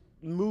this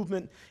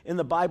movement in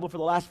the Bible for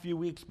the last few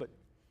weeks, but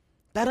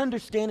that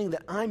understanding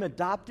that I'm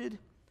adopted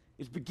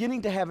is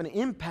beginning to have an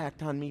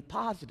impact on me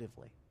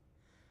positively.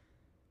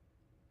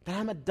 That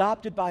I'm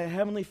adopted by a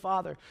Heavenly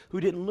Father who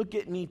didn't look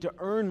at me to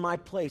earn my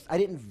place. I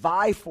didn't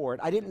vie for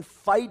it. I didn't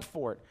fight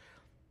for it.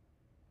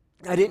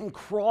 I didn't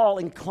crawl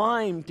and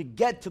climb to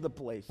get to the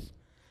place.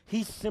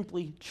 He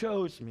simply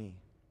chose me.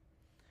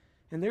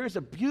 And there is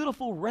a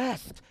beautiful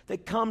rest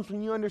that comes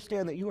when you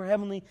understand that your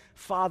Heavenly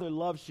Father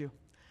loves you.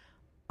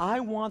 I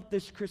want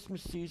this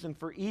Christmas season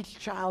for each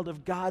child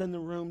of God in the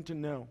room to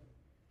know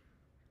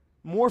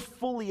more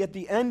fully at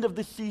the end of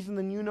this season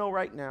than you know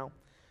right now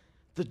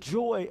the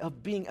joy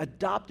of being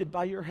adopted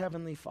by your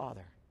Heavenly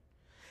Father,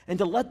 and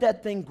to let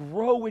that thing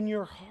grow in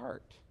your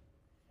heart.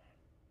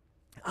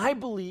 I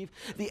believe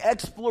the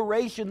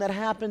exploration that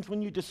happens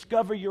when you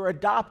discover you're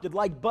adopted,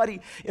 like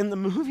Buddy in the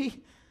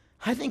movie,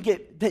 I think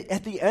at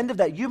the end of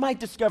that, you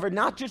might discover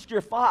not just your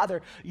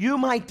father, you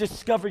might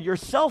discover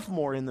yourself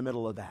more in the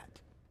middle of that.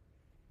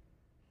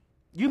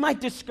 You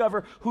might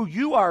discover who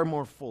you are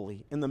more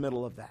fully in the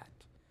middle of that.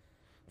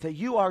 That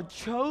you are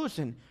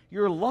chosen,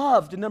 you're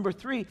loved, and number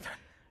 3,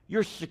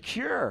 you're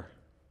secure.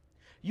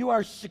 You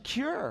are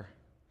secure.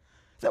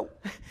 So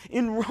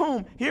in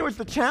Rome, here was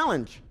the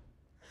challenge.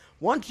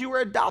 Once you were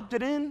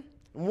adopted in,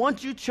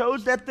 once you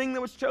chose that thing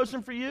that was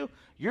chosen for you,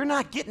 you're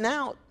not getting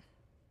out.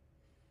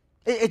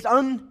 It's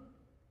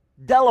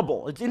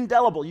indelible. It's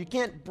indelible. You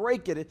can't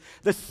break it.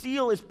 The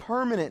seal is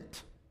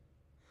permanent.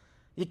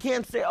 You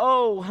can't say,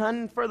 oh,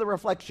 on further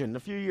reflection, a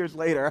few years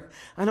later,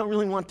 I don't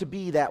really want to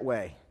be that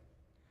way.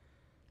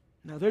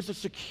 No, there's a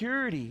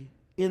security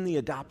in the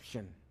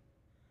adoption.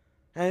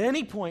 At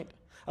any point,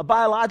 a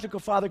biological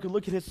father could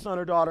look at his son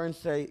or daughter and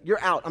say,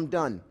 you're out, I'm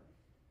done.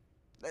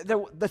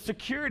 The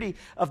security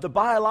of the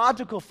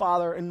biological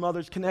father and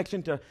mother's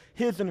connection to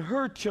his and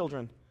her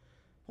children,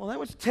 well, that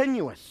was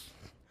tenuous.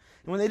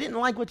 And when they didn't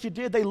like what you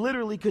did, they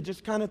literally could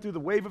just kind of through the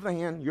wave of the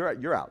hand,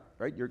 you're out,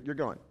 right? You're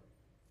gone.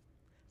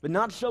 But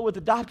not so with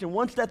adoption.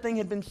 Once that thing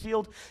had been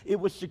sealed, it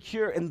was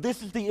secure. And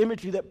this is the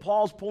imagery that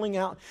Paul's pulling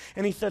out.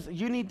 And he says,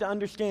 you need to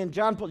understand,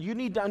 John Paul, you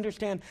need to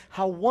understand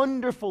how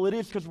wonderful it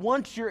is, because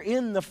once you're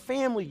in the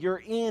family,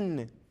 you're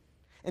in.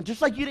 And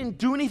just like you didn't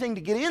do anything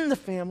to get in the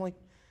family,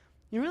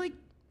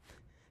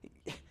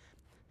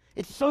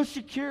 it's so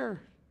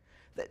secure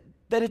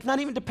that it's not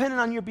even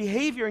dependent on your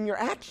behavior and your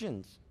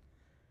actions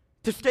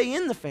to stay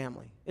in the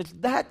family. It's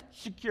that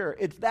secure.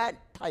 It's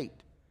that tight.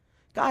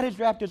 God has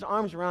wrapped his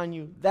arms around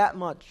you that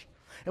much.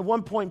 At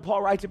one point,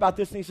 Paul writes about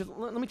this, and he says,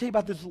 let me tell you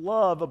about this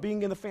love of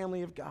being in the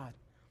family of God.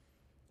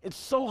 It's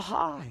so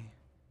high.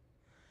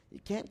 You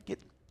can't get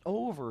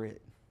over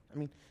it. I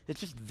mean, it's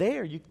just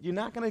there. You're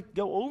not going to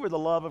go over the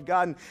love of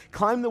God and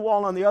climb the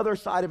wall on the other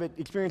side of it,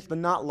 experience the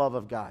not love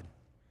of God.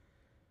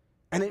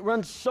 And it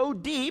runs so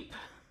deep,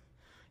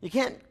 you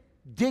can't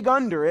dig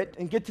under it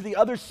and get to the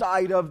other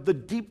side of the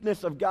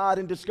deepness of God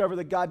and discover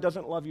that God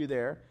doesn't love you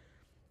there.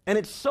 And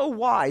it's so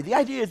wide. The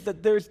idea is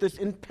that there's this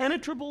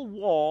impenetrable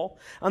wall.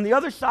 On the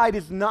other side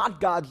is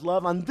not God's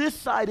love. On this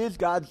side is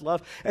God's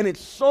love. And it's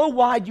so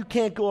wide you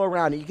can't go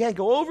around it. You can't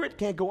go over it,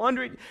 can't go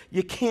under it.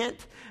 You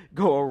can't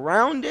go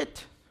around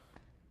it.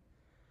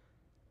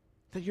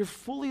 That you're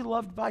fully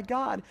loved by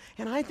God.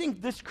 And I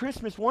think this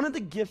Christmas, one of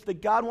the gifts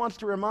that God wants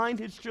to remind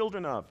his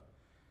children of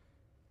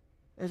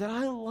is that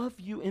I love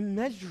you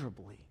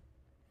immeasurably.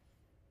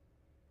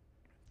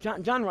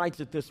 John writes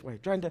it this way,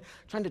 trying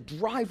to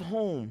drive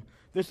home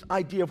this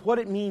idea of what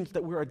it means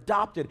that we're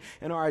adopted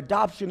and our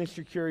adoption is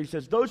secure. He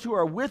says, those who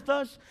are with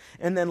us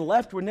and then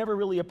left were never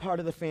really a part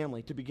of the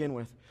family to begin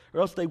with,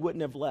 or else they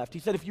wouldn't have left. He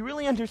said, if you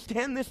really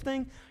understand this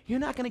thing, you're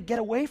not going to get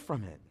away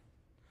from it.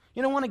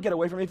 You don't want to get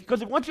away from it,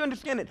 because once you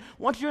understand it,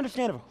 once you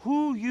understand of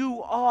who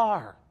you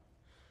are,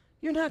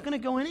 you're not going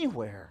to go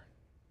anywhere.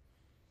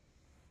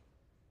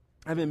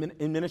 I've been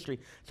in ministry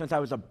since I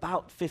was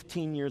about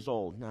 15 years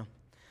old. Now,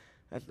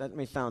 that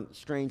may sound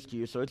strange to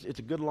you, so it's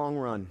a good long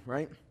run,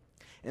 right?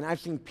 And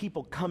I've seen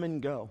people come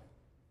and go.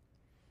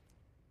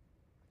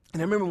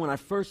 And I remember when I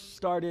first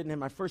started and had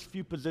my first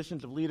few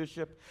positions of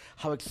leadership,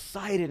 how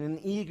excited and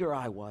eager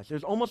I was. It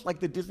was almost like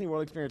the Disney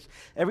World experience.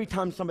 Every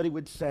time somebody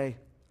would say,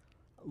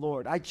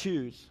 Lord, I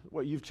choose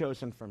what you've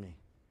chosen for me.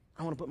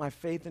 I want to put my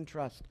faith and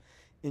trust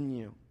in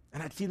you.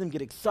 And I'd see them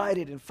get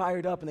excited and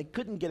fired up, and they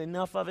couldn't get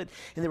enough of it,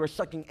 and they were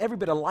sucking every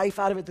bit of life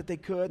out of it that they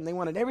could, and they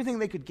wanted everything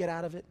they could get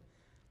out of it.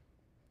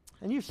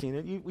 And you've seen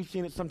it. We've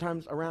seen it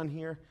sometimes around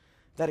here.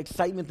 That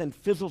excitement then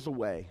fizzles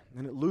away,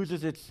 and it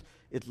loses its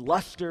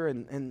luster,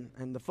 and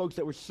the folks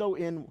that were so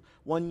in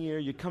one year,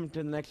 you come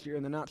to the next year,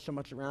 and they're not so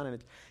much around,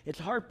 and it's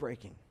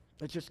heartbreaking.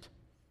 It's just,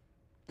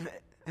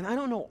 and I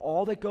don't know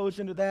all that goes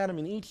into that. I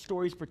mean, each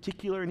story is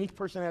particular, and each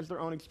person has their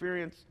own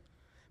experience.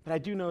 But I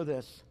do know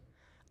this.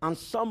 On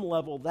some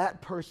level,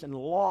 that person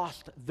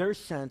lost their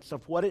sense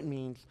of what it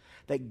means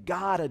that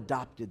God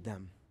adopted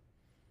them.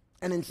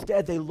 And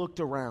instead, they looked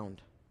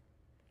around.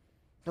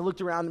 They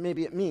looked around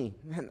maybe at me,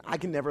 and I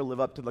can never live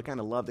up to the kind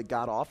of love that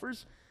God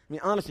offers. I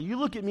mean, honestly, you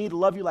look at me to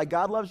love you like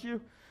God loves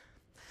you,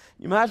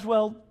 you might as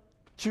well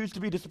choose to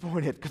be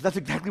disappointed, because that's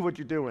exactly what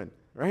you're doing,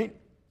 right?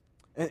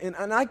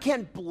 And I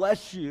can't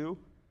bless you.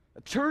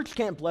 A church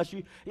can't bless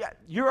you. Yeah,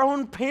 your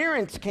own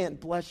parents can't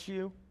bless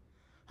you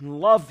and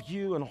love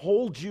you and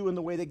hold you in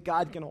the way that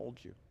God can hold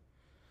you.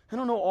 I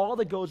don't know all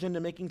that goes into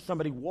making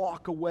somebody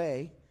walk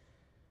away,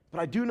 but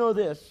I do know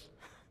this,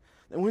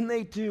 that when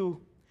they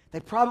do, they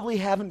probably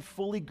haven't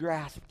fully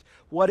grasped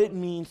what it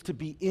means to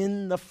be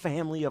in the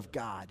family of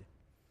God.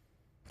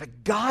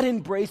 That God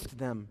embraced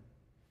them,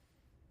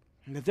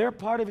 and that they're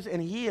part of his,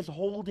 and he is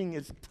holding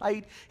as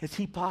tight as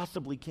he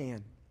possibly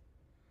can.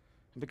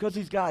 And because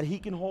he's God, he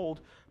can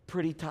hold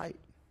pretty tight.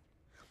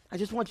 I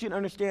just want you to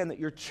understand that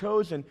you're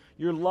chosen,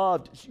 you're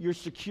loved, you're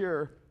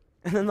secure.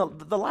 And then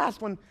the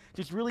last one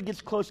just really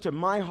gets close to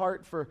my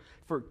heart for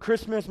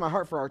Christmas, my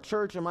heart for our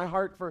church, and my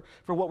heart for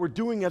what we're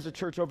doing as a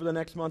church over the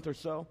next month or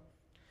so.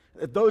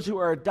 That those who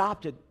are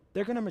adopted,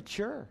 they're going to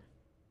mature.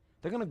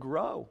 They're going to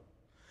grow.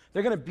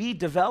 They're going to be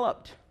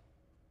developed.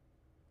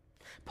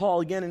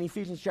 Paul, again, in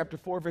Ephesians chapter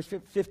 4, verse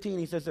 15,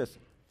 he says this.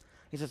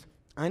 He says,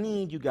 I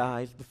need you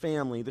guys, the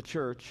family, the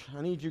church,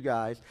 I need you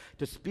guys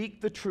to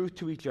speak the truth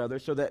to each other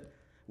so that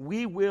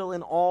we will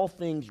in all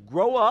things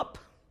grow up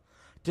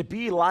to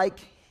be like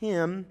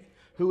him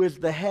who is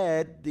the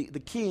head, the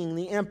king,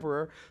 the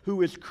emperor,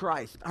 who is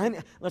Christ.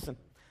 Listen,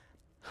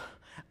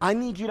 I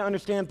need you to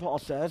understand, Paul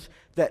says,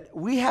 that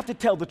we have to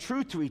tell the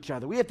truth to each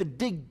other. We have to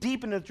dig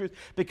deep into the truth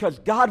because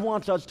God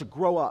wants us to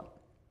grow up.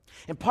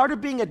 And part of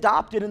being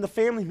adopted in the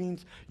family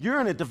means you're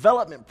in a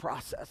development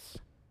process.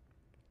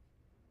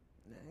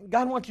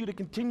 God wants you to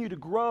continue to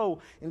grow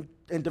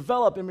and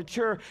develop and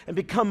mature and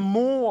become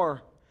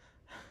more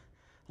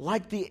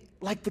like the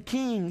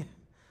king.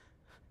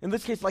 In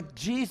this case, like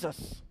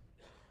Jesus.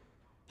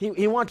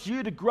 He wants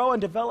you to grow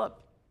and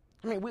develop.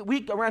 I mean,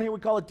 we around here, we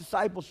call it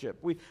discipleship.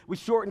 We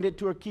shortened it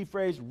to a key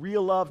phrase,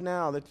 real love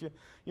now, that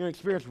you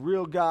experience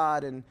real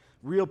God and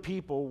real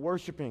people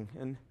worshiping.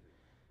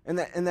 And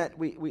that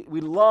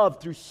we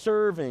love through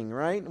serving,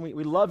 right? And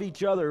we love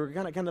each other.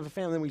 We're kind of a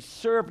family. And we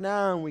serve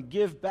now and we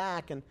give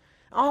back. And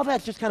all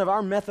that's just kind of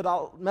our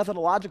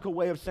methodological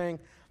way of saying,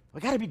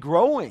 we got to be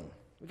growing.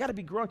 We got to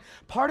be growing.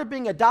 Part of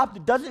being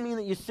adopted doesn't mean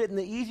that you sit in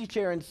the easy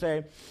chair and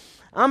say,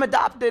 I'm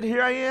adopted,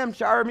 here I am,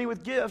 shower me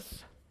with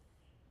gifts.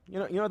 You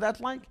know what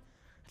that's like?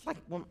 It's like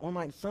when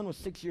my son was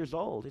 6 years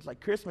old. He's like,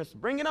 Christmas,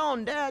 bring it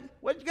on, Dad.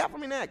 What you got for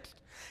me next?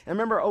 And I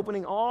remember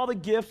opening all the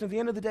gifts at the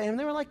end of the day, and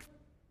they were like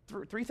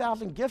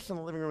 3,000 gifts in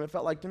the living room, it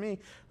felt like to me.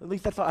 At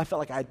least that's what I felt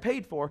like I had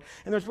paid for.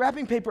 And there's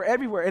wrapping paper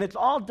everywhere, and it's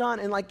all done.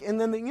 And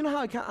then you know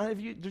how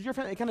does your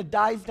family, it kind of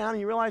dies down,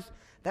 and you realize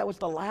that was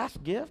the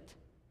last gift?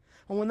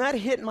 And when that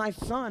hit my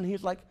son, he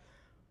was like,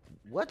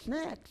 what's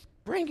next?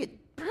 Bring it.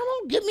 Come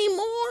on, give me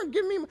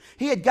more.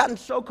 He had gotten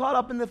so caught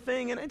up in the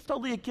thing, and it's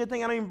totally a kid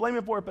thing. I don't even blame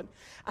him for it. But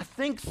I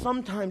think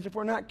sometimes if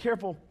we're not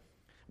careful,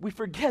 we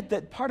forget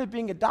that part of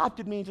being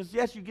adopted means is,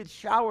 yes, you get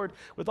showered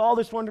with all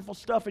this wonderful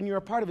stuff and you're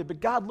a part of it, but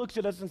God looks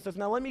at us and says,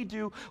 now let me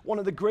do one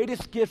of the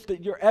greatest gifts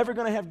that you're ever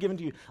going to have given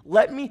to you.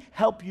 Let me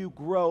help you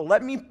grow.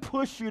 Let me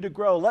push you to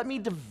grow. Let me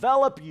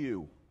develop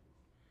you.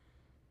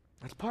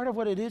 That's part of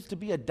what it is to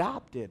be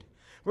adopted.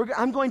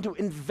 I'm going to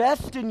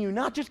invest in you,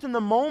 not just in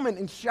the moment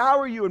and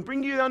shower you and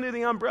bring you under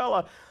the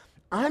umbrella.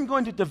 I'm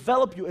going to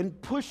develop you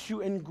and push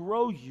you and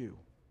grow you.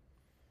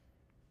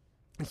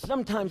 And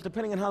sometimes,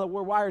 depending on how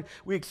we're wired,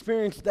 we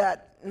experience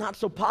that not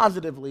so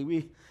positively.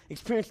 We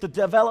experience the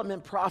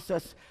development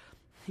process,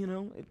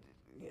 and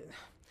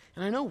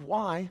I know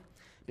why,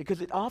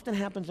 because it often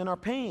happens in our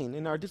pain,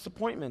 in our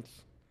disappointments,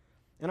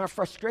 in our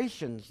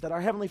frustrations, that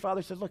our Heavenly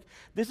Father says, look,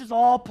 this is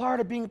all part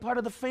of being part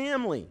of the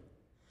family.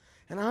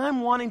 And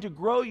I'm wanting to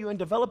grow you and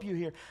develop you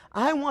here.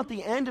 I want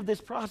the end of this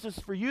process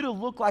for you to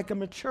look like a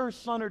mature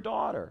son or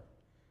daughter,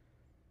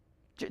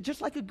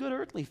 just like a good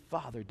earthly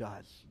father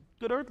does,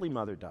 good earthly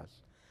mother does.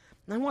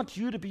 And I want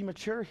you to be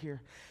mature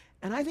here.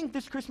 And I think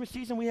this Christmas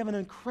season we have an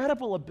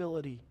incredible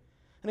ability,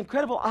 an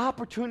incredible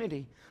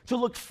opportunity to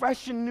look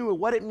fresh and new at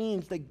what it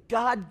means that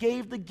God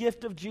gave the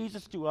gift of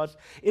Jesus to us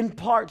in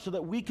part so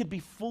that we could be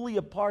fully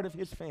a part of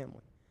his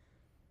family.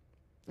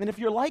 And if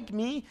you're like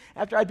me,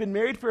 after I'd been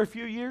married for a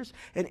few years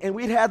and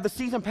we'd had the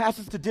season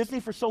passes to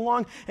Disney for so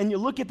long, and you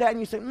look at that and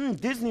you say,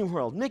 Disney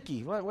World,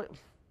 Mickey, what?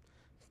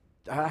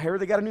 I heard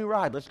they got a new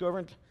ride. Let's go over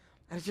and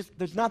it's just,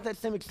 there's not that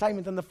same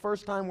excitement than the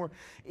first time where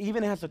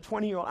even as a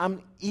 20-year-old,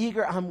 I'm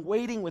eager, I'm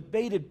waiting with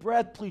bated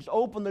breath. Please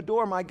open the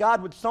door. My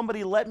God, would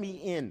somebody let me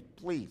in,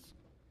 please?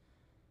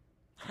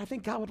 I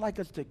think God would like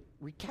us to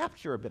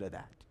recapture a bit of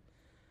that.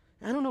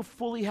 I don't know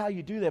fully how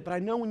you do that, but I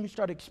know when you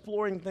start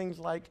exploring things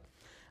like,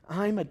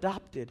 I'm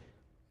adopted,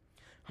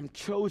 I'm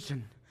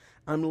chosen,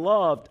 I'm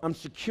loved, I'm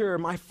secure.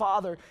 My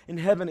Father in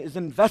heaven is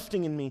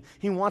investing in me.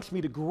 He wants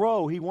me to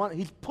grow.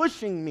 He's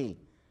pushing me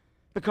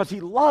because he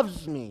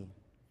loves me.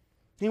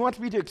 He wants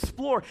me to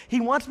explore. He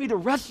wants me to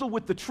wrestle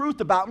with the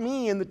truth about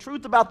me and the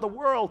truth about the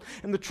world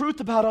and the truth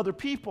about other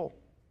people.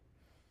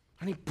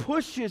 And he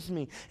pushes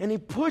me, and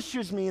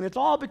it's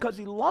all because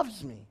he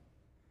loves me.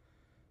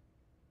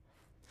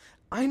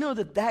 I know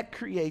that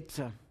creates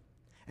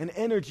an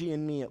energy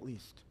in me at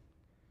least.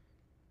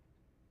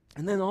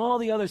 And then all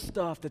the other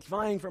stuff that's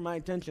vying for my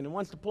attention and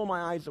wants to pull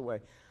my eyes away.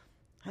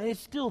 And it's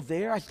still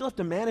there. I still have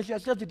to manage it. I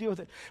still have to deal with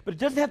it. But it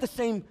doesn't have the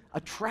same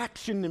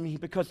attraction to me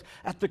because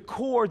at the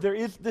core there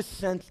is this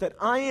sense that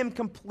I am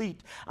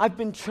complete. I've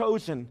been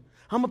chosen.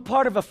 I'm a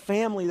part of a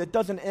family that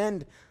doesn't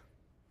end.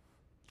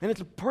 And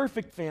it's a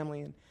perfect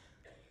family. And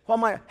while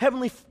my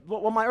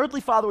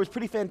earthly father was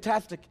pretty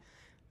fantastic,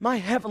 my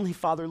heavenly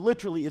Father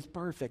literally is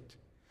perfect.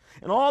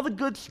 And all the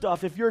good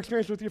stuff, if your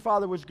experience with your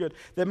father was good,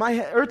 that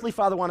my earthly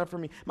father wanted for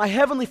me, my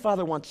heavenly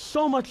Father wants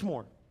so much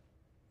more.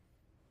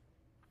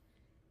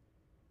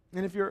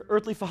 And if your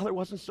earthly father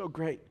wasn't so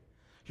great,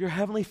 your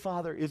heavenly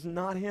Father is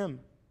not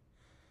him.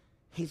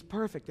 He's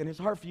perfect, and his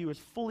heart for you is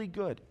fully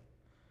good.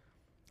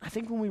 I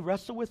think when we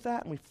wrestle with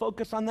that, and we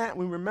focus on that, and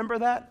we remember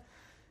that,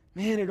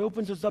 man, it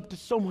opens us up to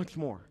so much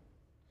more.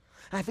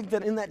 I think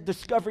that in that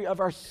discovery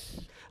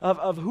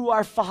of who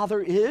our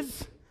Father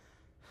is,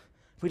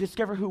 we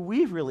discover who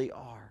we really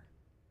are.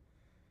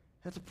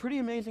 That's a pretty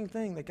amazing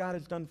thing that God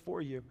has done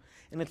for you,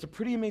 and it's a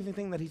pretty amazing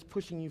thing that he's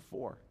pushing you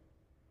for.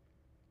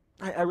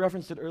 I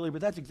referenced it earlier, but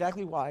that's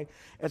exactly why,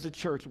 as a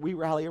church, we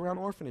rally around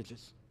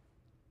orphanages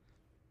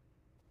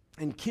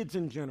and kids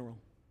in general.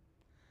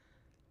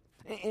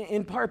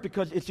 In part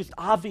because it's just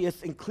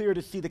obvious and clear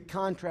to see the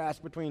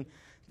contrast between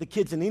the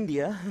kids in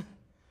India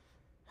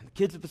and the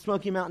kids at the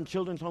Smoky Mountain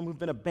Children's Home who've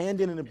been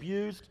abandoned and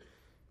abused.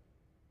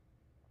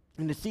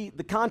 And to see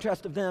the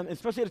contrast of them,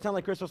 especially at a time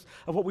like Christmas,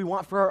 of what we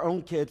want for our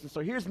own kids. And so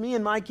here's me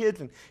and my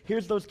kids, and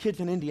here's those kids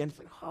in India. And it's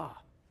like,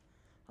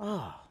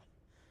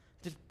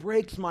 it just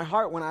breaks my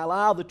heart when I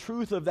allow the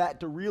truth of that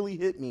to really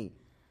hit me.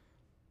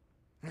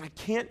 And I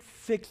can't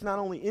fix not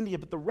only India,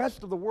 but the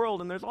rest of the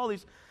world. And there's all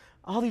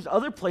these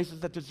other places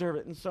that deserve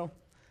it. And so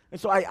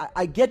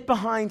I get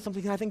behind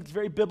something that I think is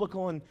very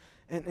biblical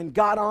and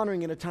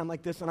God-honoring in a time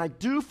like this. And I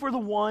do for the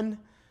one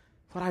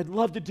what I'd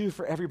love to do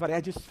for everybody.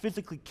 I just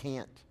physically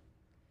can't.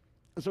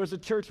 And so as a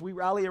church, we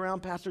rally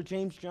around Pastor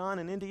James John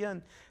in India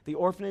and the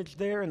orphanage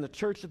there and the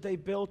church that they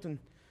built. And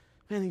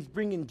man, he's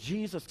bringing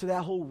Jesus to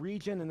that whole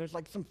region. And there's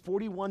like some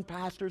 41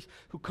 pastors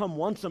who come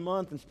once a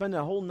month and spend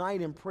a whole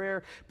night in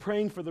prayer,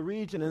 praying for the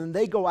region. And then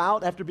they go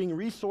out after being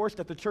resourced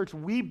at the church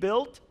we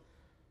built.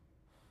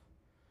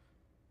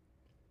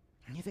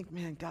 And you think,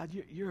 man, God,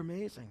 you're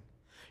amazing.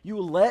 You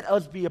will let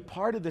us be a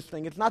part of this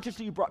thing. It's not just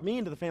that you brought me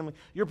into the family.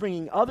 You're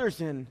bringing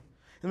others in.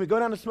 And we go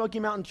down to Smoky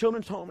Mountain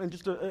Children's Home, and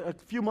just a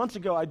few months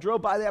ago, I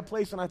drove by that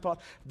place, and I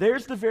thought,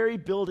 there's the very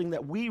building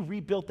that we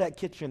rebuilt that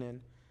kitchen in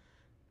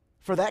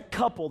for that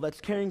couple that's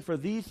caring for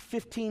these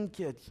 15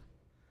 kids.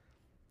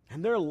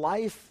 And their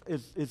life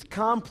is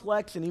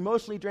complex and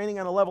emotionally draining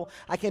on a level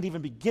I can't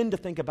even begin to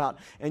think about,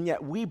 and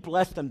yet we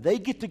bless them. They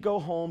get to go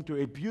home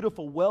to a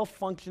beautiful,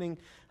 well-functioning,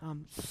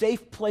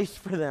 safe place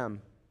for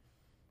them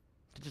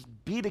to just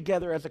be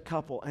together as a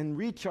couple and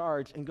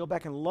recharge and go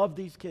back and love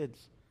these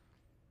kids.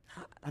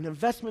 An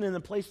investment in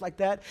a place like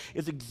that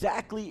is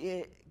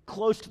exactly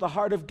close to the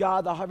heart of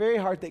God, the very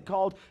heart that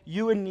called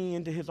you and me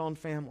into his own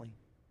family.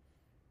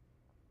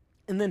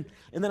 And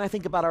then I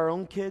think about our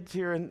own kids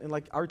here in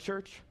like our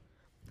church.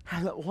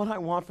 What I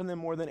want from them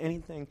more than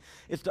anything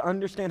is to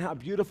understand how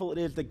beautiful it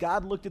is that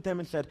God looked at them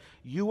and said,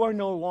 you are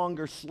no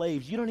longer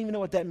slaves. You don't even know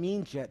what that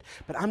means yet,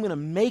 but I'm going to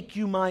make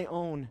you my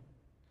own.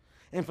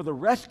 And for the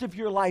rest of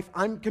your life,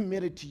 I'm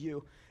committed to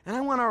you. And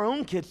I want our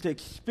own kids to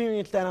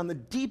experience that on the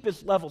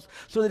deepest levels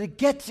so that it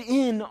gets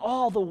in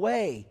all the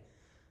way.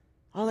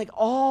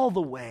 All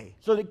the way.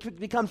 So that it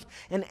becomes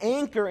an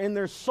anchor in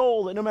their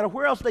soul that no matter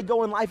where else they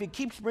go in life, it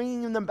keeps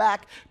bringing them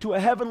back to a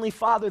heavenly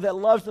Father that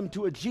loves them,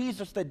 to a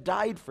Jesus that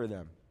died for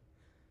them.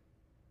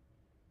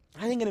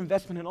 I think an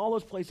investment in all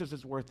those places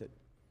is worth it.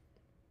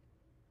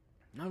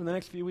 Now, in the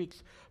next few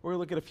weeks, we're going to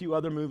look at a few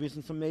other movies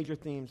and some major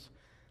themes.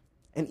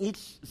 And each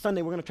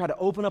Sunday, we're going to try to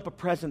open up a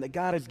present that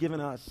God has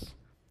given us.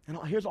 And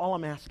here's all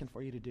I'm asking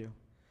for you to do.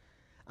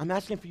 I'm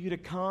asking for you to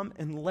come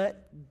and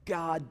let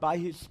God, by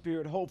his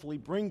Spirit, hopefully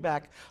bring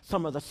back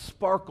some of the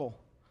sparkle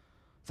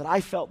that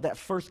I felt that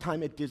first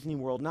time at Disney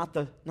World, not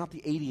the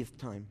 80th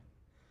time.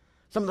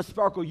 Some of the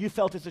sparkle you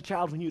felt as a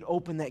child when you'd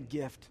open that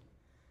gift.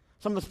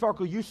 Some of the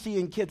sparkle you see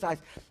in kids'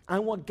 eyes. I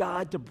want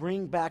God to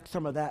bring back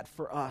some of that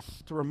for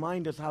us, to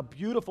remind us how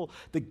beautiful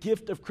the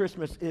gift of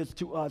Christmas is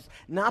to us.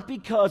 Not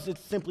because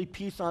it's simply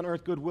peace on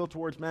earth, goodwill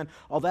towards men.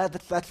 All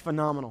that's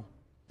phenomenal.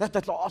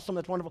 That's awesome,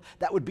 that's wonderful.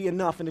 That would be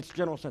enough in its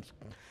general sense.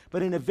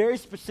 But in a very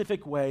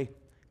specific way,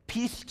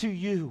 peace to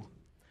you,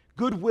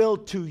 goodwill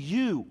to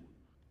you,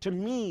 to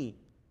me,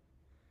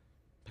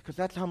 because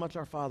that's how much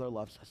our Father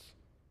loves us.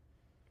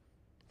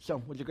 So,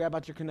 would you grab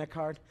out your Connect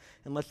card,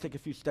 and let's take a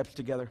few steps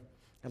together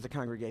as a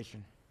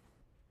congregation.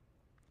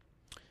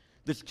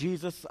 This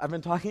Jesus I've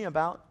been talking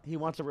about, he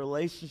wants a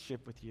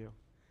relationship with you,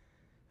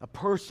 a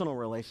personal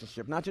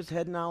relationship, not just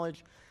head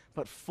knowledge,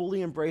 but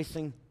fully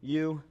embracing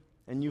you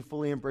and you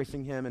fully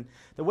embracing him. And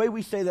the way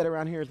we say that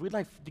around here is we'd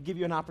like to give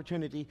you an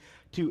opportunity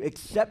to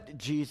accept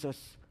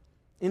Jesus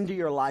into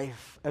your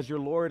life as your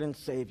Lord and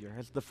Savior,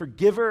 as the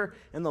forgiver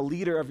and the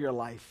leader of your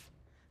life.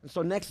 And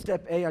so next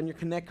step A on your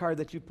Connect card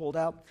that you pulled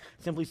out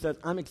simply says,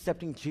 I'm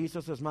accepting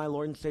Jesus as my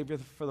Lord and Savior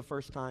for the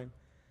first time.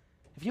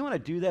 If you want to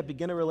do that,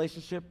 begin a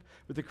relationship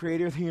with the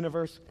Creator of the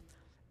universe,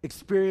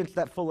 experience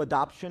that full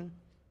adoption,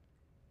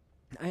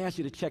 I ask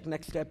you to check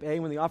next step A.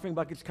 When the offering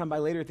buckets come by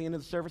later at the end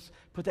of the service,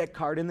 put that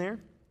card in there.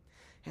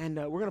 And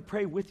we're going to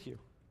pray with you.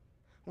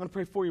 We're going to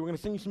pray for you. We're going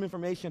to send you some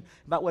information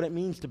about what it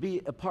means to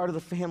be a part of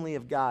the family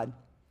of God.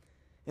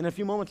 In a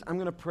few moments, I'm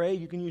going to pray.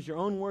 You can use your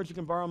own words. You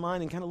can borrow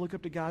mine and kind of look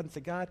up to God and say,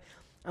 God,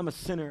 I'm a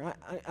sinner.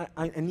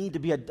 I need to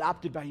be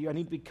adopted by you. I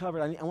need to be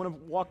covered. I want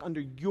to walk under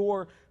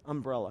your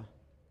umbrella.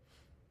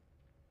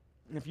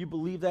 And if you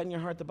believe that in your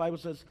heart, the Bible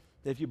says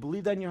that if you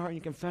believe that in your heart and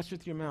you confess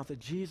with your mouth that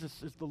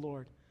Jesus is the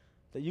Lord,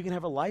 that you can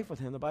have a life with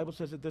him. The Bible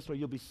says it this way,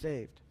 you'll be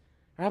saved.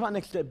 Or how about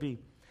next step B?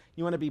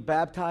 You want to be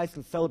baptized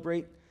and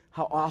celebrate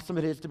how awesome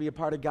it is to be a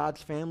part of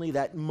God's family,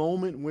 that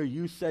moment where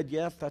you said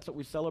yes, that's what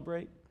we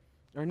celebrate.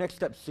 Or next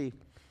step C,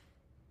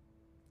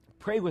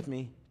 pray with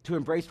me to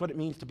embrace what it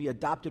means to be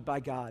adopted by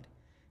God.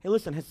 Hey,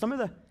 listen, has some of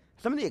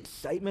the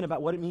excitement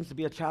about what it means to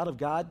be a child of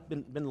God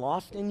been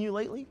lost in you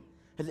lately?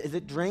 Has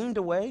it drained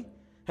away?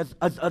 Has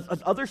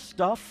other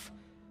stuff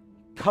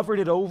covered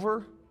it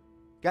over,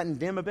 gotten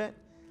dim a bit?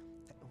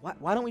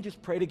 Why don't we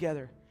just pray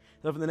together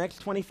that over the next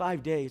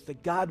 25 days,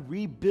 that God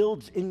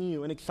rebuilds in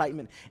you an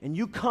excitement, and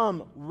you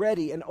come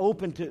ready and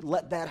open to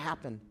let that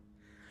happen.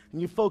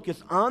 And you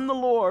focus on the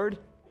Lord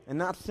and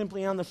not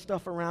simply on the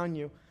stuff around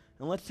you.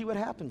 And let's see what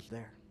happens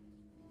there.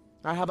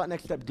 All right, how about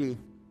next step D?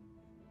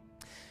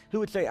 Who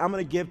would say, I'm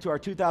going to give to our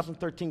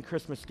 2013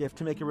 Christmas gift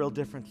to make a real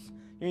difference?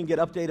 You're going to get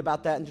an update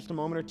about that in just a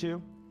moment or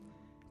two.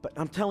 But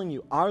I'm telling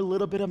you, our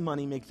little bit of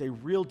money makes a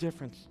real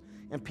difference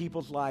in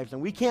people's lives.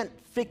 And we can't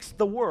fix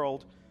the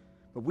world,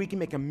 but we can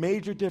make a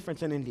major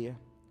difference in India.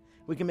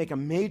 We can make a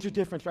major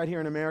difference right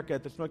here in America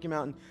at the Smoky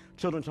Mountain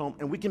Children's Home,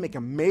 and we can make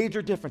a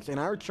major difference in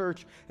our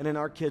church and in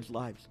our kids'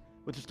 lives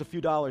with just a few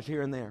dollars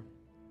here and there.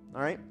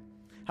 All right?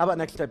 How about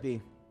next step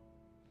B?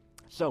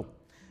 So,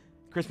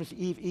 Christmas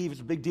Eve is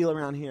a big deal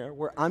around here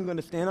where I'm going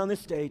to stand on this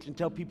stage and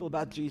tell people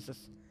about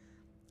Jesus.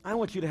 I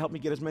want you to help me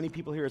get as many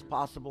people here as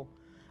possible.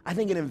 I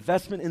think an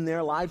investment in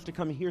their lives to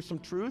come hear some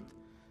truth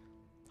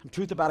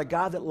about a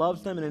God that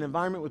loves them in an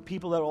environment with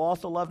people that will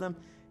also love them,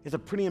 is a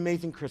pretty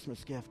amazing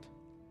Christmas gift.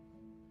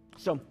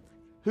 So,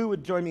 who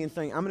would join me in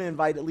saying, I'm going to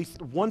invite at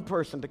least one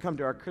person to come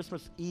to our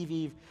Christmas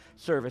Eve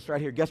service right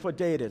here. Guess what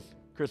day it is?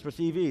 Christmas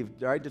Eve,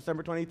 all right,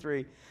 December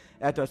 23,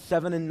 at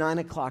 7 and 9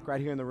 o'clock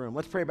right here in the room.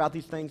 Let's pray about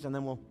these things, and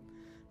then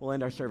we'll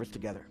end our service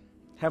together.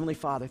 Heavenly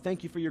Father,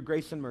 thank you for your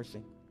grace and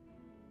mercy.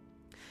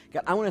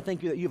 God, I want to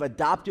thank you that you've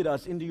adopted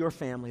us into your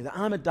family, that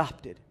I'm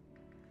adopted.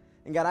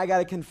 And God, I got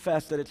to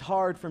confess that it's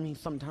hard for me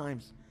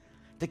sometimes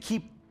to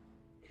keep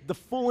the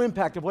full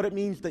impact of what it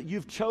means that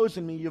you've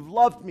chosen me, you've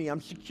loved me,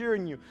 I'm secure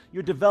in you,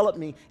 you've developed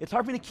me. It's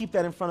hard for me to keep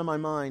that in front of my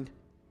mind.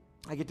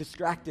 I get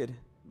distracted.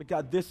 But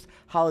God, this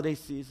holiday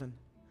season,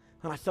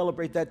 when I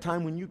celebrate that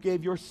time when you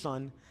gave your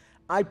son,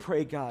 I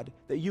pray, God,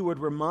 that you would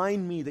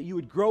remind me, that you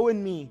would grow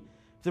in me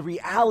the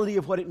reality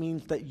of what it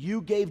means that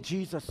you gave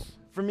Jesus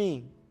for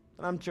me,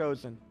 and I'm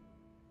chosen.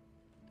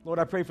 Lord,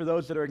 I pray for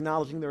those that are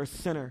acknowledging they're a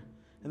sinner,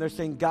 and they're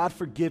saying, God,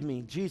 forgive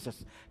me.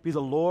 Jesus, be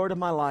the Lord of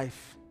my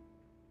life.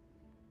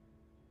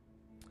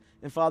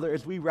 And Father,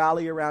 as we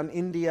rally around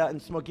India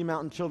and Smoky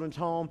Mountain Children's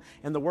Home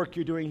and the work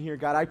you're doing here,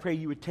 God, I pray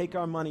you would take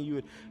our money,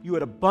 you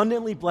would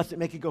abundantly bless it,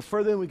 make it go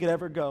further than we could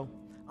ever go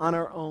on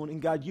our own.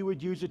 And God, you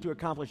would use it to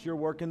accomplish your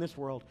work in this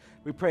world.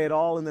 We pray it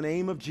all in the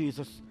name of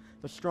Jesus,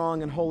 the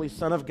strong and holy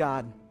Son of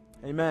God.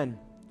 Amen.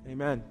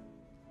 Amen.